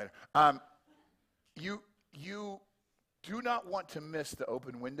different song later. You do not want to miss the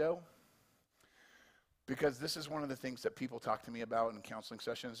open window, because this is one of the things that people talk to me about in counseling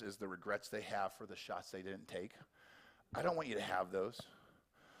sessions is the regrets they have for the shots they didn't take. I don't want you to have those.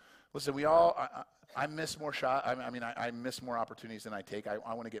 Listen, we all, I miss more shots. I miss more opportunities than I take. I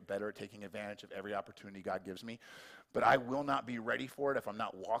want to get better at taking advantage of every opportunity God gives me. But I will not be ready for it if I'm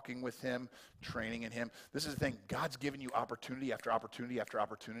not walking with him, training in him. This is the thing. God's given you opportunity after opportunity after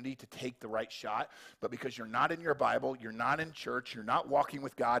opportunity to take the right shot. But because you're not in your Bible, you're not in church, you're not walking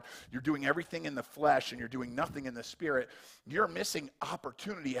with God, you're doing everything in the flesh and you're doing nothing in the spirit, you're missing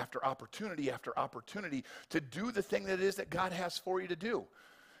opportunity after opportunity after opportunity to do the thing that it is that God has for you to do.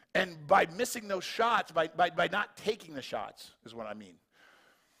 And by missing those shots, by not taking the shots is what I mean.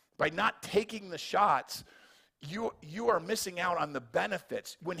 By not taking the shots, you are missing out on the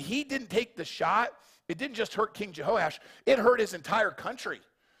benefits. When he didn't take the shot, it didn't just hurt King Jehoash, it hurt his entire country.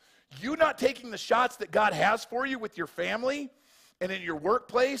 You not taking the shots that God has for you with your family and in your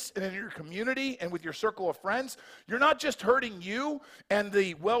workplace and in your community and with your circle of friends, you're not just hurting you and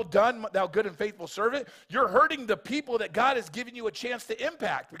the well done, thou good and faithful servant, you're hurting the people that God has given you a chance to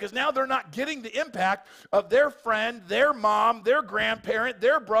impact, because now they're not getting the impact of their friend, their mom, their grandparent,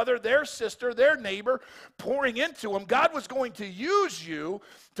 their brother, their sister, their neighbor pouring into them. God was going to use you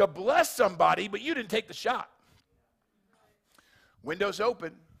to bless somebody, but you didn't take the shot. Windows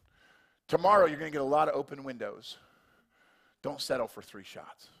open. Tomorrow you're going to get a lot of open windows. Don't settle for 3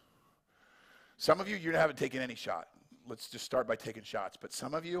 shots. Some of you haven't taken any shot. Let's just start by taking shots. But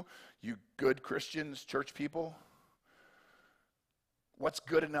some of you good Christians, church people, what's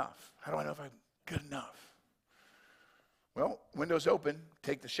good enough? How do I know if I'm good enough? Well, window's open,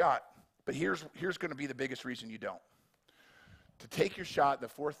 take the shot. But here's going to be the biggest reason you don't. To take your shot, the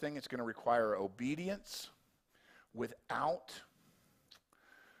fourth thing, it's going to require obedience without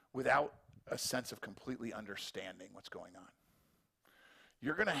a sense of completely understanding what's going on.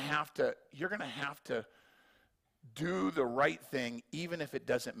 You're going to have to do the right thing even if it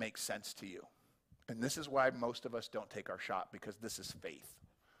doesn't make sense to you. And this is why most of us don't take our shot, because this is faith.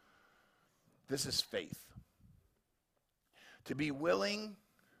 This is faith. To be willing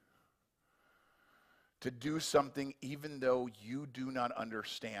to do something even though you do not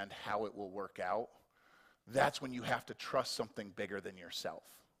understand how it will work out, that's when you have to trust something bigger than yourself.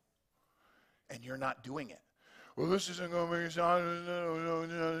 And you're not doing it. Well, this isn't going to make sense.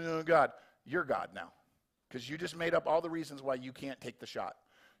 No, God. You're God now. Because you just made up all the reasons why you can't take the shot.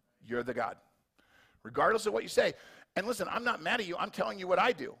 You're the God. Regardless of what you say. And listen, I'm not mad at you. I'm telling you what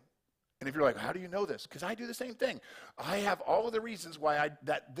I do. And if you're like, how do you know this? Because I do the same thing. I have all of the reasons why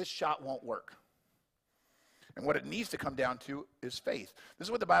that this shot won't work. And what it needs to come down to is faith. This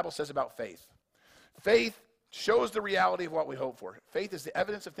is what the Bible says about faith. Faith shows the reality of what we hope for. Faith is the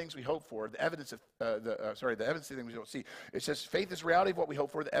evidence of things we hope for, the evidence of the evidence of things we don't see. It says faith is reality of what we hope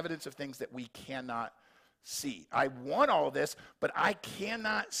for, the evidence of things that we cannot see. I want all of this, but I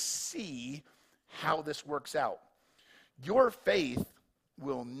cannot see how this works out. Your faith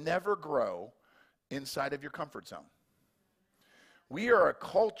will never grow inside of your comfort zone. We are a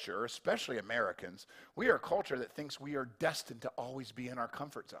culture, especially Americans, we are a culture that thinks we are destined to always be in our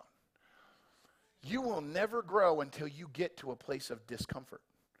comfort zone. You will never grow until you get to a place of discomfort.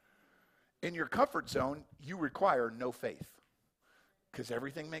 In your comfort zone, you require no faith, because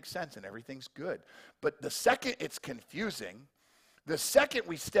everything makes sense and everything's good. But the second it's confusing, the second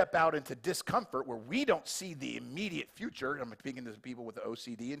we step out into discomfort where we don't see the immediate future, I'm speaking to the people with the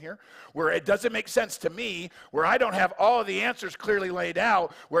OCD in here, where it doesn't make sense to me, where I don't have all of the answers clearly laid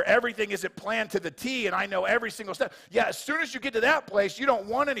out, where everything isn't planned to the T and I know every single step. Yeah, as soon as you get to that place, you don't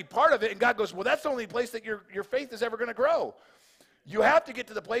want any part of it, and God goes, well, that's the only place that your faith is ever going to grow. You have to get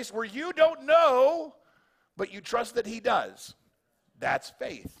to the place where you don't know, but you trust that he does. That's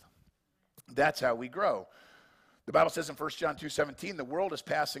faith. That's how we grow. The Bible says in 1 John 2:17, the world is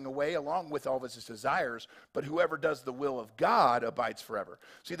passing away along with all of its desires, but whoever does the will of God abides forever.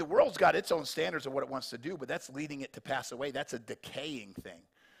 See, the world's got its own standards of what it wants to do, but that's leading it to pass away. That's a decaying thing.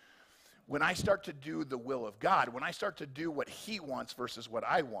 When I start to do the will of God, when I start to do what he wants versus what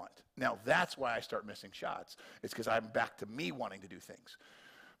I want, now that's why I start missing shots. It's because I'm back to me wanting to do things.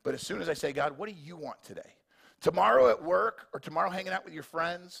 But as soon as I say, God, what do you want today? Tomorrow at work, or tomorrow hanging out with your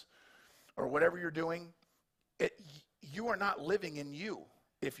friends, or whatever you're doing, you are not living in you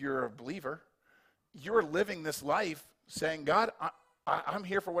if you're a believer. You're living this life saying, God, I'm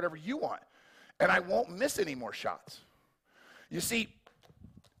here for whatever you want, and I won't miss any more shots. You see,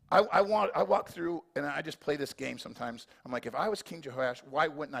 I walk through, and I just play this game sometimes. I'm like, if I was King Jehoash, why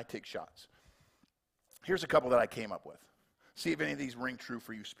wouldn't I take shots? Here's a couple that I came up with. See if any of these ring true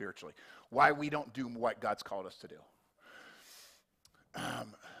for you spiritually. Why we don't do what God's called us to do.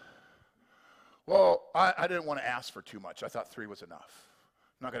 Well, I didn't want to ask for too much. I thought 3 was enough.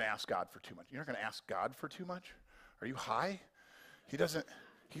 I'm not going to ask God for too much. You're not going to ask God for too much? Are you high? He doesn't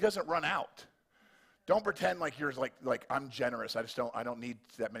He doesn't run out. Don't pretend like you're like I'm generous. I don't need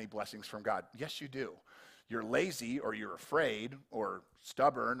that many blessings from God. Yes, you do. You're lazy or you're afraid or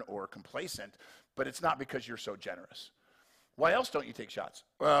stubborn or complacent, but it's not because you're so generous. Why else don't you take shots?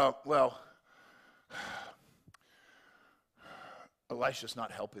 Well, Elisha's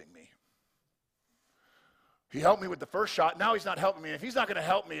not helping me. He helped me with the first shot. Now he's not helping me. And if he's not going to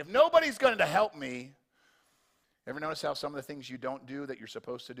help me, if nobody's going to help me, ever notice how some of the things you don't do that you're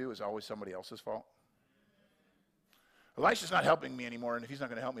supposed to do is always somebody else's fault? Elisha's not helping me anymore, and if he's not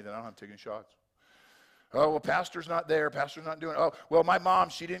going to help me, then I don't have to take any shots. Oh, well, pastor's not there. Pastor's not doing it. Oh, well, my mom,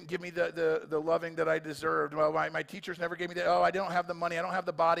 she didn't give me the loving that I deserved. Well, my teachers never gave me that. Oh, I don't have the money. I don't have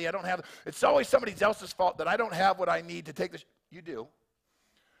the body. I don't have. It's always somebody else's fault that I don't have what I need to take this. You do.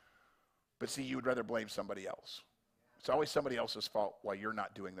 But see, you would rather blame somebody else. It's always somebody else's fault why you're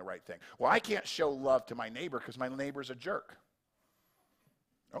not doing the right thing. Well, I can't show love to my neighbor because my neighbor's a jerk.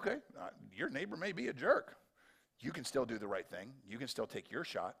 Okay, your neighbor may be a jerk. You can still do the right thing. You can still take your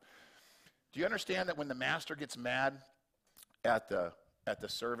shot. Do you understand that when the master gets mad at the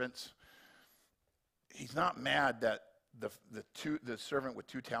servants, he's not mad that the servant with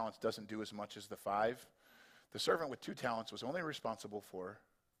 2 talents doesn't do as much as the 5. The servant with 2 talents was only responsible for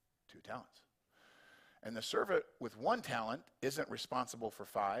 2 talents. And the servant with 1 talent isn't responsible for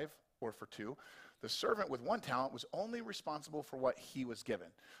 5 or for 2. The servant with 1 talent was only responsible for what he was given.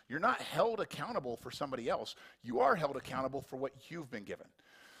 You're not held accountable for somebody else. You are held accountable for what you've been given.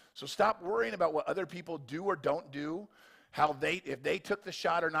 So stop worrying about what other people do or don't do, if they took the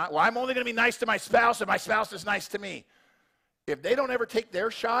shot or not. Well, I'm only going to be nice to my spouse if my spouse is nice to me. If they don't ever take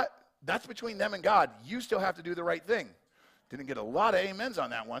their shot, that's between them and God. You still have to do the right thing. Didn't get a lot of amens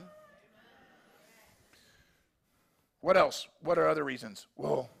on that one. What else? What are other reasons?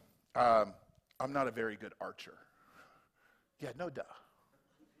 Well, I'm not a very good archer. Yeah, no duh.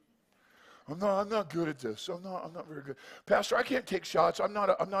 I'm not good at this. I'm not very good. Pastor, I can't take shots. I'm not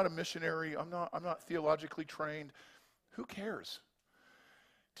a missionary. I'm not theologically trained. Who cares?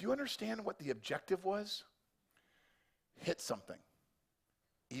 Do you understand what the objective was? Hit something.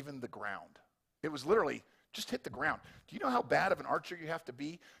 Even the ground. It was literally just hit the ground. Do you know how bad of an archer you have to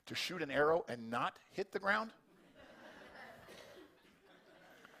be to shoot an arrow and not hit the ground?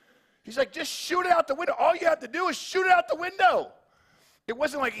 He's like, just shoot it out the window. All you have to do is shoot it out the window. It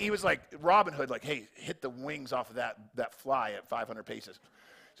wasn't like he was like Robin Hood, like, hey, hit the wings off of that fly at 500 paces.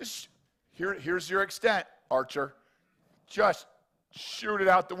 Just here's your extent, archer. Just shoot it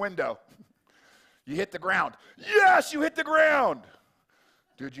out the window. You hit the ground. Yes, you hit the ground.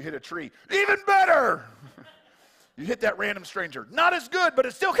 Dude, you hit a tree. Even better. You hit that random stranger. Not as good, but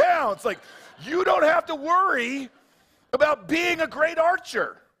it still counts. Like, you don't have to worry about being a great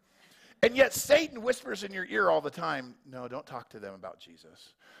archer. And yet Satan whispers in your ear all the time, no, don't talk to them about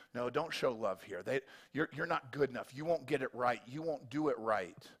Jesus. No, don't show love here. You're not good enough. You won't get it right. You won't do it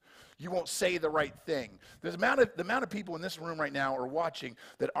right. You won't say the right thing. The amount of people in this room right now are watching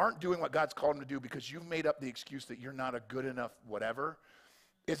that aren't doing what God's called them to do because you've made up the excuse that you're not a good enough whatever.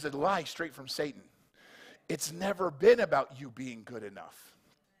 It's a lie straight from Satan. It's never been about you being good enough.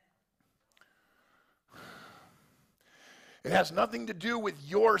 It has nothing to do with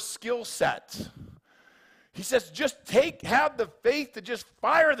your skill set. He says, just have the faith to just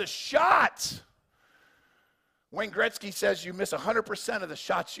fire the shot. Wayne Gretzky says you miss 100% of the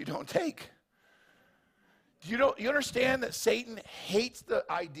shots you don't take. You understand that Satan hates the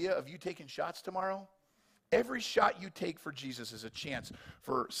idea of you taking shots tomorrow? Every shot you take for Jesus is a chance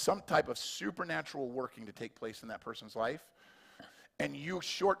for some type of supernatural working to take place in that person's life. And you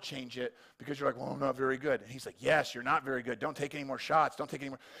shortchange it because you're like, well, I'm not very good. And he's like, yes, you're not very good. Don't take any more shots. Don't take any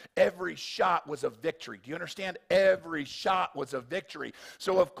more. Every shot was a victory. Do you understand? Every shot was a victory.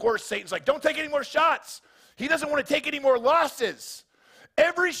 So, of course, Satan's like, don't take any more shots. He doesn't want to take any more losses.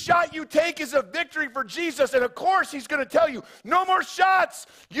 Every shot you take is a victory for Jesus. And, of course, he's going to tell you, no more shots.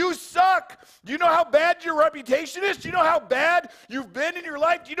 You suck. Do you know how bad your reputation is? Do you know how bad you've been in your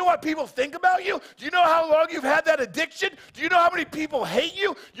life? Do you know what people think about you? Do you know how long you've had that addiction? Do you know how many people hate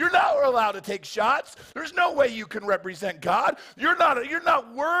you? You're not allowed to take shots. There's no way you can represent God. You're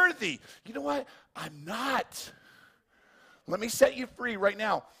not worthy. You know what? I'm not. Let me set you free right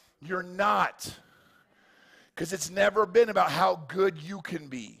now. You're not. Because it's never been about how good you can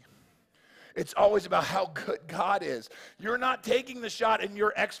be. It's always about how good God is. You're not taking the shot in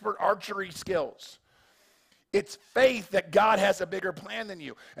your expert archery skills. It's faith that God has a bigger plan than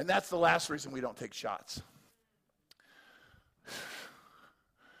you. And that's the last reason we don't take shots.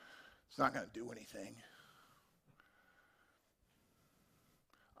 It's not going to do anything.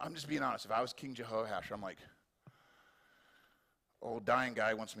 I'm just being honest. If I was King Jehoash, I'm like, old dying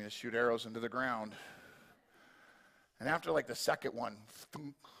guy wants me to shoot arrows into the ground. And after like the second one,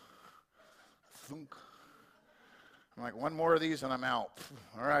 thunk, thunk, I'm like, one more of these and I'm out.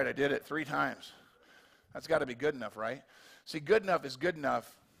 All right, I did it 3 times. That's got to be good enough, right? See, good enough is good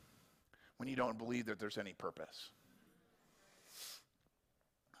enough when you don't believe that there's any purpose.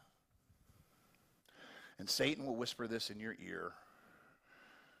 And Satan will whisper this in your ear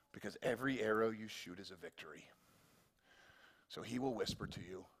because every arrow you shoot is a victory. So he will whisper to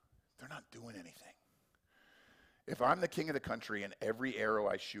you, they're not doing anything. If I'm the king of the country and every arrow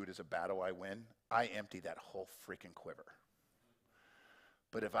I shoot is a battle I win, I empty that whole freaking quiver.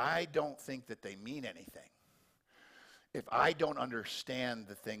 But if I don't think that they mean anything, if I don't understand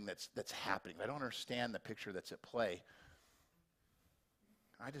the thing that's happening, if I don't understand the picture that's at play,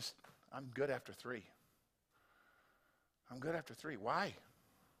 I'm good after 3. I'm good after 3. Why?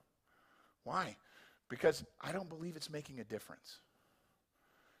 Why? Because I don't believe it's making a difference.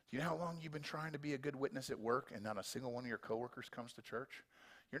 Do you know how long you've been trying to be a good witness at work and not a single one of your coworkers comes to church?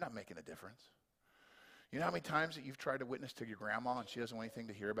 You're not making a difference. You know how many times that you've tried to witness to your grandma and she doesn't want anything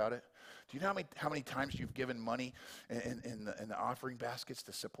to hear about it? Do you know how many times you've given money in the offering baskets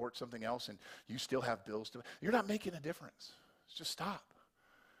to support something else and you still have bills to? You're not making a difference. Just stop.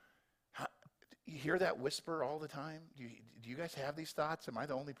 You hear that whisper all the time? Do you guys have these thoughts? Am I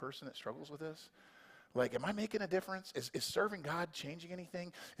the only person that struggles with this? Like, am I making a difference? Is serving God changing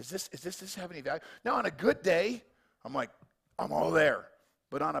anything? Is this have any value? Now, on a good day, I'm like, I'm all there.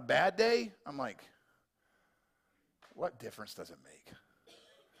 But on a bad day, I'm like, what difference does it make?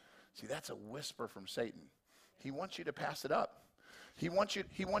 See, that's a whisper from Satan. He wants you to pass it up. He wants you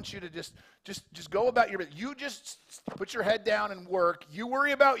to just go about your business. You just put your head down and work. You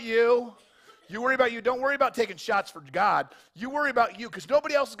worry about you. You worry about you. Don't worry about taking shots for God. You worry about you because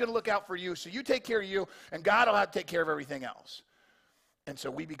nobody else is going to look out for you. So you take care of you, and God will have to take care of everything else. And so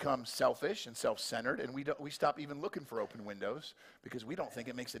we become selfish and self-centered, and we stop even looking for open windows because we don't think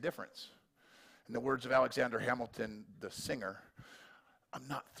it makes a difference. In the words of Alexander Hamilton, the singer, I'm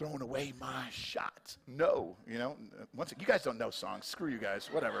not throwing away my shots. No, you guys don't know songs. Screw you guys,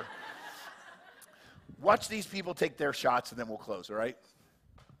 whatever. Watch these people take their shots, and then we'll close, all right?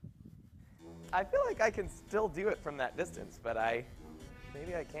 I feel like I can still do it from that distance, but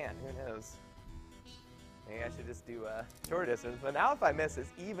maybe I can't. Who knows? Maybe I should just do a short distance. But now if I miss,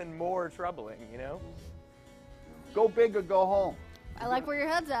 it's even more troubling, you know? Go big or go home. I like where your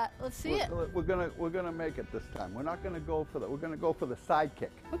head's at. Let's see it. We're gonna make it this time. We're not gonna go for we're gonna go for the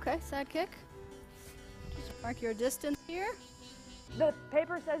sidekick. Okay, sidekick. Just mark your distance here. The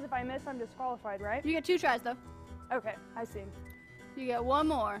paper says if I miss, I'm disqualified, right? You get 2 tries though. Okay, I see. You get 1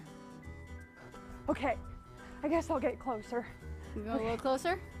 more. Okay, I guess I'll get closer. You go a little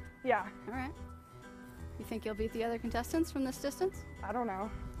closer? Yeah, All right. You think you'll beat the other contestants from this distance? I don't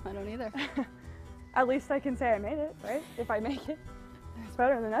know. I don't either. At least I can say I made it, right? If I make it. It's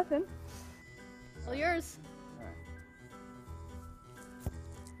better than nothing. All yours.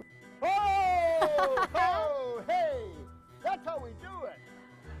 Oh, oh, hey! That's how we do it.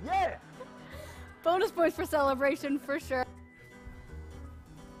 Yeah. Bonus points for celebration for sure.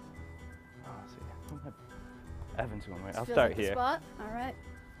 Evan's going right. I'll Feels start like the here. Spot. All right.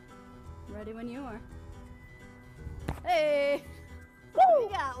 Ready when you are. Hey! Woo!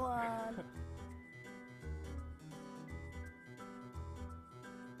 We got one.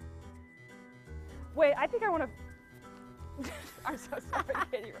 Wait, I think I want to. I'm so sorry,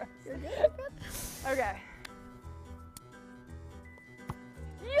 Katie Rose. You're good. You're good. Okay.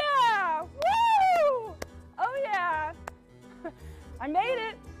 Yeah! Woo! Oh yeah! I made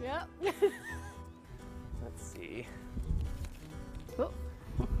it. Yep. Let's see. Oh.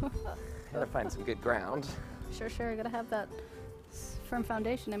 Gotta find some good ground. Sure. Gotta have that firm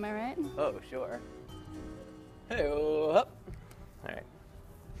foundation, am I right? Oh, sure. Hey, up. All right.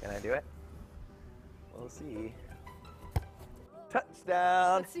 Can I do it? We'll see.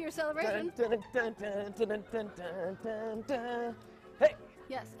 Touchdown. Let's see your celebration. Dun, dun, dun, dun, dun, dun, dun, dun, dun. Hey.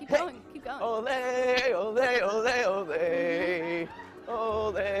 Yes, keep Hey. going. Keep going. Ole, ole, ole, ole.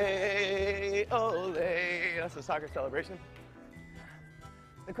 Ole, ole. That's the soccer celebration.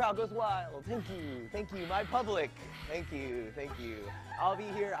 The crowd goes wild. Thank you, my public. Thank you. I'll be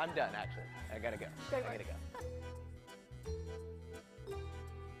here. I'm done, actually. I gotta go. Great I work. gotta go.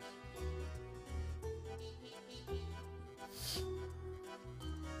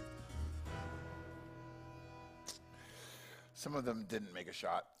 Some of them didn't make a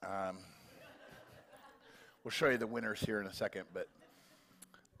shot. We'll show you the winners here in a second, but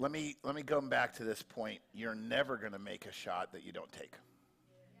let me go back to this point. You're never going to make a shot that you don't take.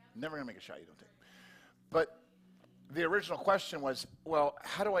 Never going to make a shot you don't take. But the original question was, well,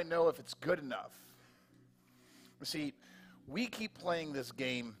 how do I know if it's good enough? See, we keep playing this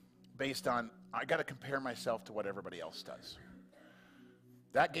game based on, I got to compare myself to what everybody else does.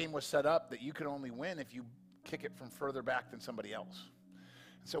 That game was set up that you can only win if you kick it from further back than somebody else.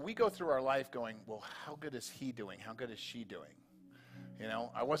 And so we go through our life going, well, how good is he doing? How good is she doing? You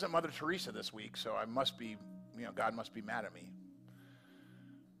know, I wasn't Mother Teresa this week, so I must be, you know, God must be mad at me.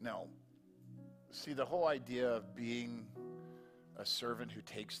 No. See, the whole idea of being a servant who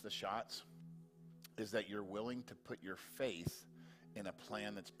takes the shots is that you're willing to put your faith in a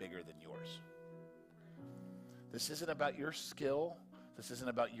plan that's bigger than yours. This isn't about your skill. This isn't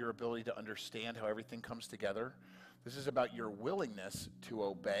about your ability to understand how everything comes together. This is about your willingness to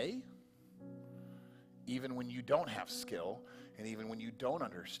obey, even when you don't have skill and even when you don't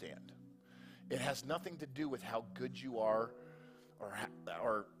understand. It has nothing to do with how good you are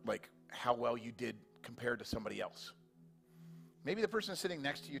or like how well you did compared to somebody else. Maybe the person sitting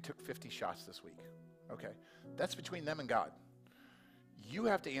next to you took 50 shots this week. Okay, that's between them and God. You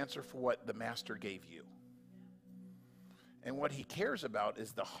have to answer for what the master gave you. And what he cares about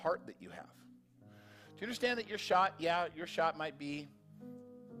is the heart that you have. Do you understand that your shot might be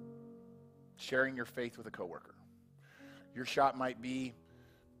sharing your faith with a coworker. Your shot might be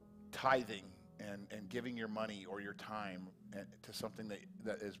tithing and giving your money or your time to something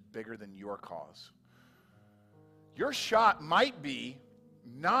that is bigger than your cause. Your shot might be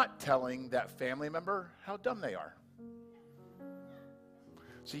not telling that family member how dumb they are.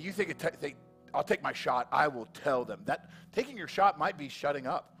 So you think, I'll take my shot, I will tell them. That taking your shot might be shutting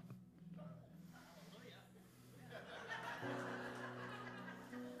up.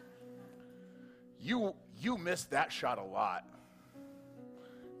 You miss that shot a lot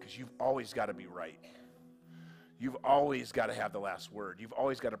because you've always got to be right. You've always got to have the last word. You've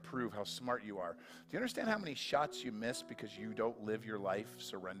always got to prove how smart you are. Do you understand how many shots you miss because you don't live your life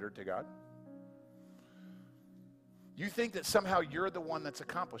surrendered to God? You think that somehow you're the one that's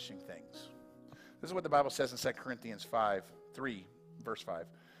accomplishing things. This is what the Bible says in 2 Corinthians 3, verse 5.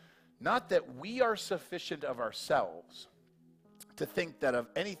 Not that we are sufficient of ourselves to think that of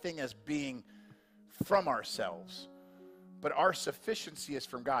anything as being from ourselves, but our sufficiency is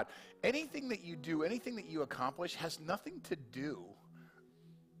from God. Anything that you do, anything that you accomplish has nothing to do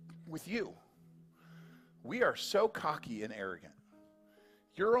with you. We are so cocky and arrogant.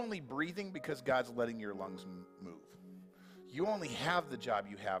 You're only breathing because God's letting your lungs move. You only have the job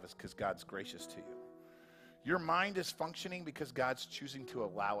you have is because God's gracious to you. Your mind is functioning because God's choosing to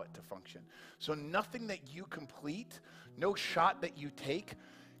allow it to function. So nothing that you complete, no shot that you take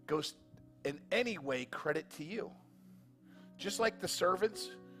goes in any way credit to you. Just like the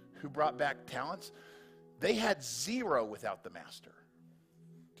servants who brought back talents, they had zero without the master.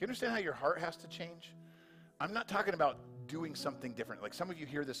 Do you understand how your heart has to change? I'm not talking about doing something different. Like some of you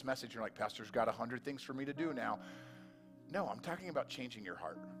hear this message, and you're like, Pastor's got 100 things for me to do now. No, I'm talking about changing your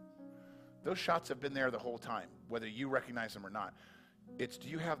heart. Those shots have been there the whole time, whether you recognize them or not. It's, do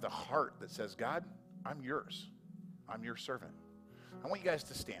you have the heart that says, God, I'm yours. I'm your servant. I want you guys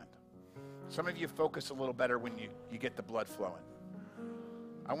to stand. Some of you focus a little better when you get the blood flowing.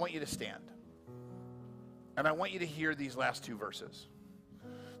 I want you to stand. And I want you to hear these last two verses.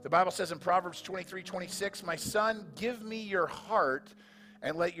 The Bible says in Proverbs 23:26, my son, give me your heart,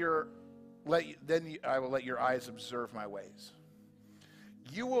 and then I will let your eyes observe my ways.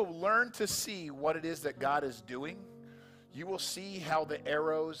 You will learn to see what it is that God is doing. You will see how the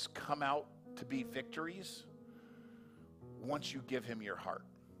arrows come out to be victories once you give him your heart.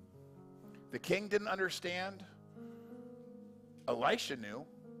 The king didn't understand. Elisha knew.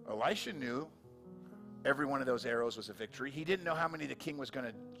 Elisha knew every one of those arrows was a victory. He didn't know how many the king was going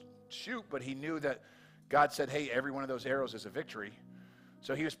to shoot, but he knew that God said, hey, every one of those arrows is a victory.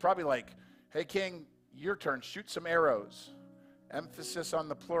 So he was probably like, hey, king, your turn. Shoot some arrows. Emphasis on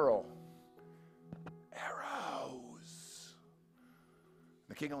the plural. Arrows.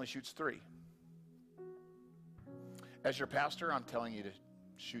 The king only shoots 3. As your pastor, I'm telling you to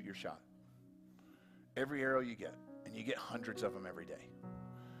shoot your shot. Every arrow you get, and you get hundreds of them every day.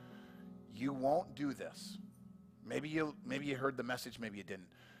 You won't do this. Maybe you heard the message, maybe you didn't.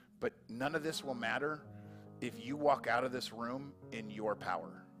 But none of this will matter if you walk out of this room in your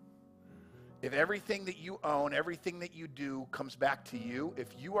power. If everything that you own, everything that you do comes back to you, if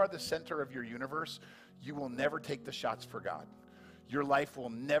you are the center of your universe, you will never take the shots for God. Your life will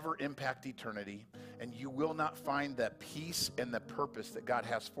never impact eternity, and you will not find the peace and the purpose that God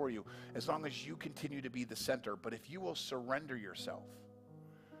has for you as long as you continue to be the center. But if you will surrender yourself,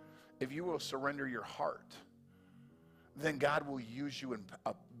 if you will surrender your heart, then God will use you in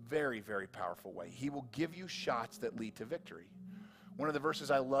a very, very powerful way. He will give you shots that lead to victory. One of the verses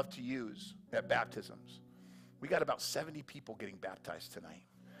I love to use at baptisms, we got about 70 people getting baptized tonight.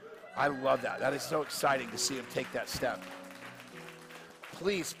 I love that. That is so exciting to see them take that step.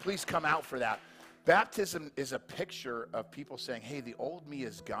 Please come out for that. Baptism is a picture of people saying, hey, the old me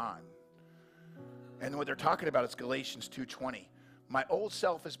is gone. And what they're talking about is Galatians 2:20. My old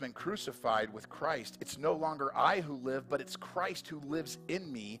self has been crucified with Christ. It's no longer I who live, but it's Christ who lives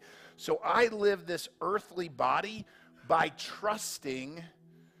in me. So I live this earthly body by trusting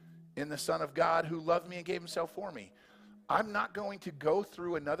in the Son of God who loved me and gave himself for me. I'm not going to go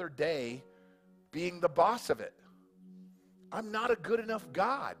through another day being the boss of it. I'm not a good enough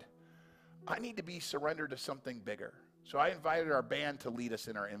God. I need to be surrendered to something bigger. So I invited our band to lead us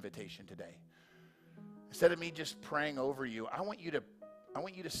in our invitation today. Instead of me just praying over you, I want you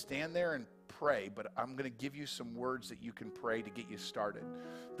to stand there and pray, but I'm going to give you some words that you can pray to get you started.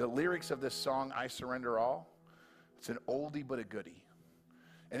 The lyrics of this song, I Surrender All, it's an oldie but a goodie.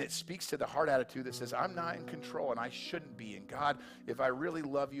 And it speaks to the heart attitude that says, I'm not in control and I shouldn't be. And God, if I really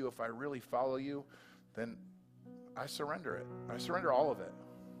love you, if I really follow you, then I surrender it. I surrender all of it.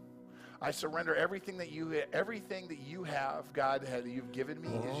 I surrender everything that you have, God, that you've given me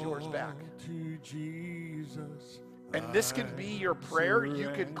is yours back. To Jesus, and this can be your prayer.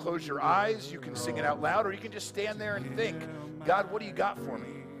 You can close your eyes, you can sing it out loud, or you can just stand there and think, God, what do you got for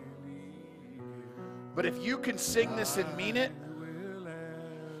me? But if you can sing this and mean it,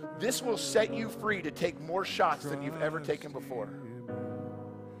 this will set you free to take more shots than you've ever taken before.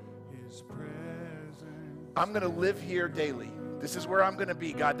 I'm going to live here daily. This is where I'm going to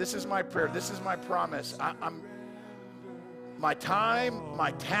be, God. This is my prayer. This is my promise. My time,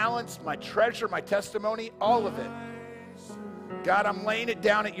 my talents, my treasure, my testimony, all of it. God, I'm laying it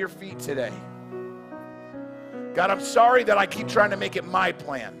down at your feet today. God, I'm sorry that I keep trying to make it my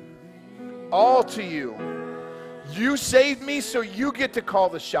plan. All to you. You saved me, so you get to call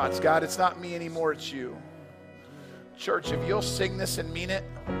the shots, God. It's not me anymore, it's you. Church, if you'll sing this and mean it,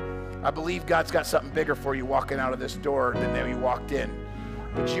 I believe God's got something bigger for you walking out of this door than you walked in.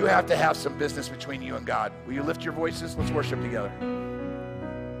 But you have to have some business between you and God. Will you lift your voices? Let's worship together.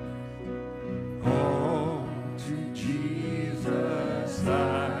 all to Jesus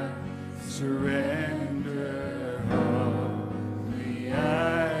I surrender. Humbly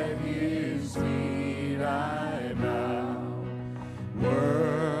at his feet I bow.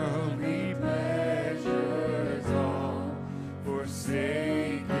 Worldly pleasures all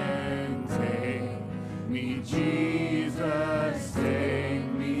forsake and take me, Jesus, take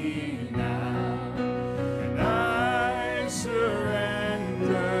me now, and I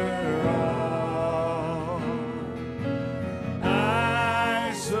surrender all.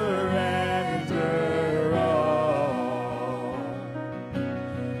 I surrender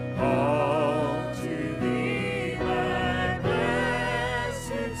all to thee, my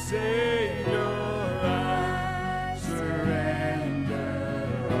blessed Savior. I surrender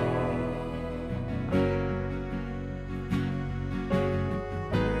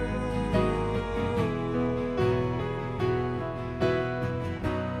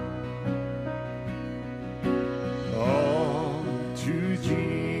all to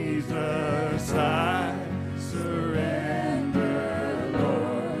Jesus I surrender,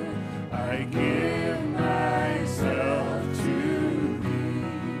 Lord. I give myself to thee.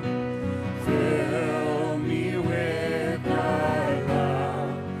 Fill me with thy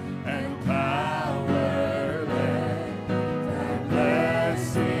love and power. Let thy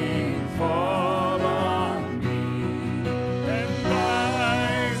blessing fall on me, and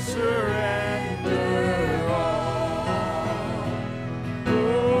I surrender all.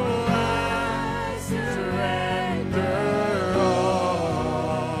 Oh, I surrender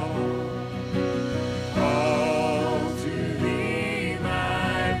all to thee,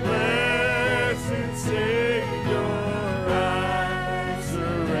 my blessed Savior. I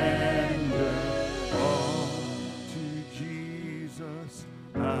surrender all to Jesus.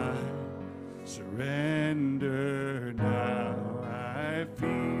 I surrender now. I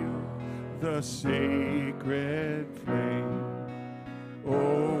feel the sacred flame.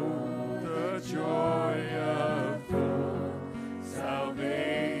 Oh, the joy of full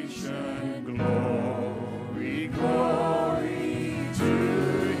salvation. Glory, glory to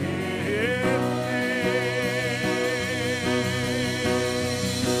his name.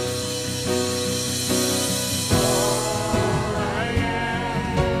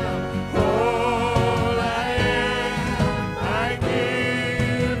 All I am, I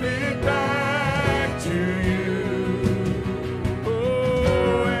give it back to you.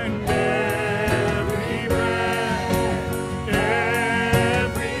 Oh, and every breath,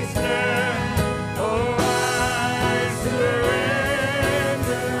 every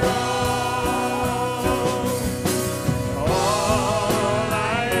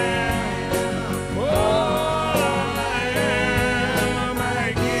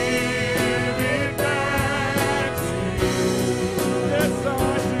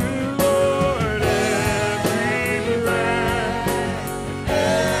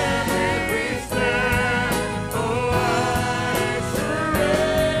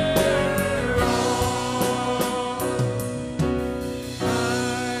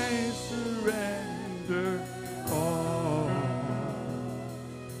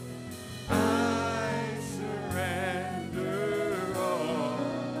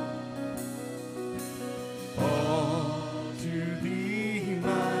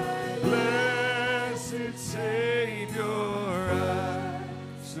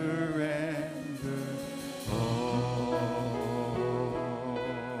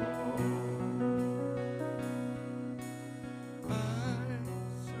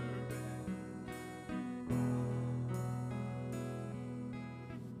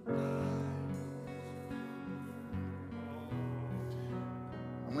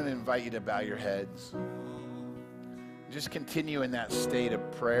invite you to bow your heads. Just continue in that state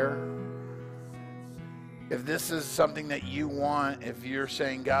of prayer. If this is something that you want, if you're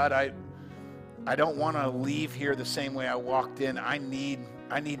saying, God, I don't want to leave here the same way I walked in. I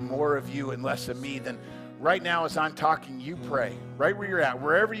need more of you and less of me. Then right now as I'm talking, you pray. Right where you're at,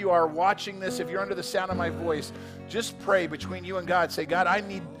 wherever you are watching this, if you're under the sound of my voice, just pray between you and God. Say, God, I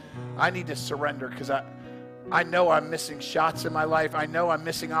need to surrender because I know I'm missing shots in my life. I know I'm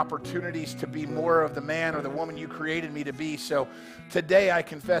missing opportunities to be more of the man or the woman you created me to be. So today I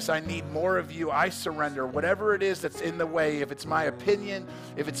confess I need more of you. I surrender. Whatever it is that's in the way, if it's my opinion,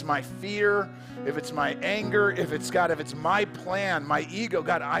 if it's my fear, if it's my anger, if it's my plan, my ego,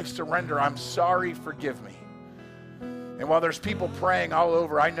 God, I surrender. I'm sorry. Forgive me. And while there's people praying all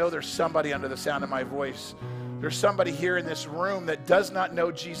over, I know there's somebody under the sound of my voice. There's somebody here in this room that does not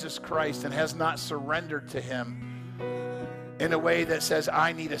know Jesus Christ and has not surrendered to him in a way that says,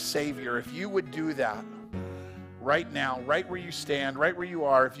 I need a Savior. If you would do that right now, right where you stand, right where you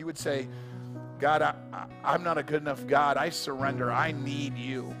are, if you would say, God, I'm not a good enough God. I surrender. I need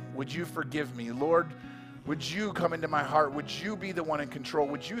you. Would you forgive me? Lord, would you come into my heart? Would you be the one in control?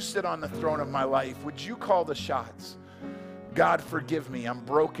 Would you sit on the throne of my life? Would you call the shots? God, forgive me. I'm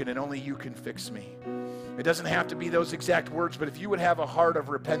broken and only you can fix me. It doesn't have to be those exact words, but if you would have a heart of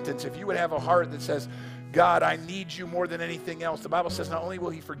repentance, if you would have a heart that says, God, I need you more than anything else. The Bible says not only will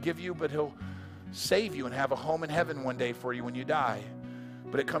he forgive you, but he'll save you and have a home in heaven one day for you when you die.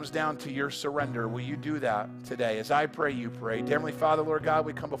 But it comes down to your surrender. Will you do that today? As I pray, you pray. Dear Heavenly Father, Lord God,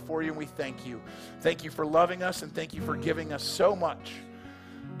 we come before you and we thank you. Thank you for loving us and thank you for giving us so much.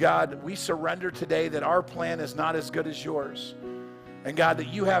 God, we surrender today that our plan is not as good as yours. And God, that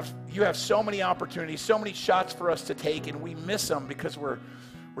you have so many opportunities, so many shots for us to take, and we miss them because we're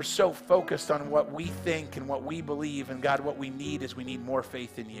so focused on what we think and what we believe. And God, what we need is we need more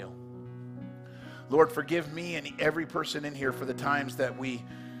faith in you. Lord, forgive me and every person in here for the times that we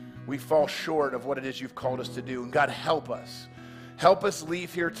fall short of what it is you've called us to do. And God, help us. Help us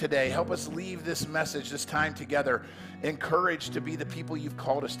leave here today. Help us leave this message, this time together, encouraged to be the people you've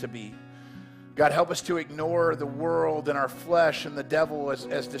called us to be. God, help us to ignore the world and our flesh and the devil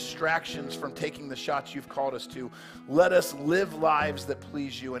as distractions from taking the shots you've called us to. Let us live lives that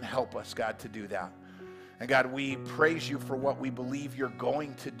please you and help us, God, to do that. And God, we praise you for what we believe you're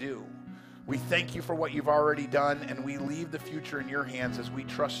going to do. We thank you for what you've already done, and we leave the future in your hands as we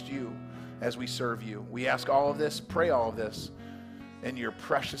trust you, as we serve you. We ask all of this, pray all of this, in your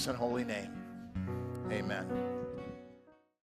precious and holy name. Amen.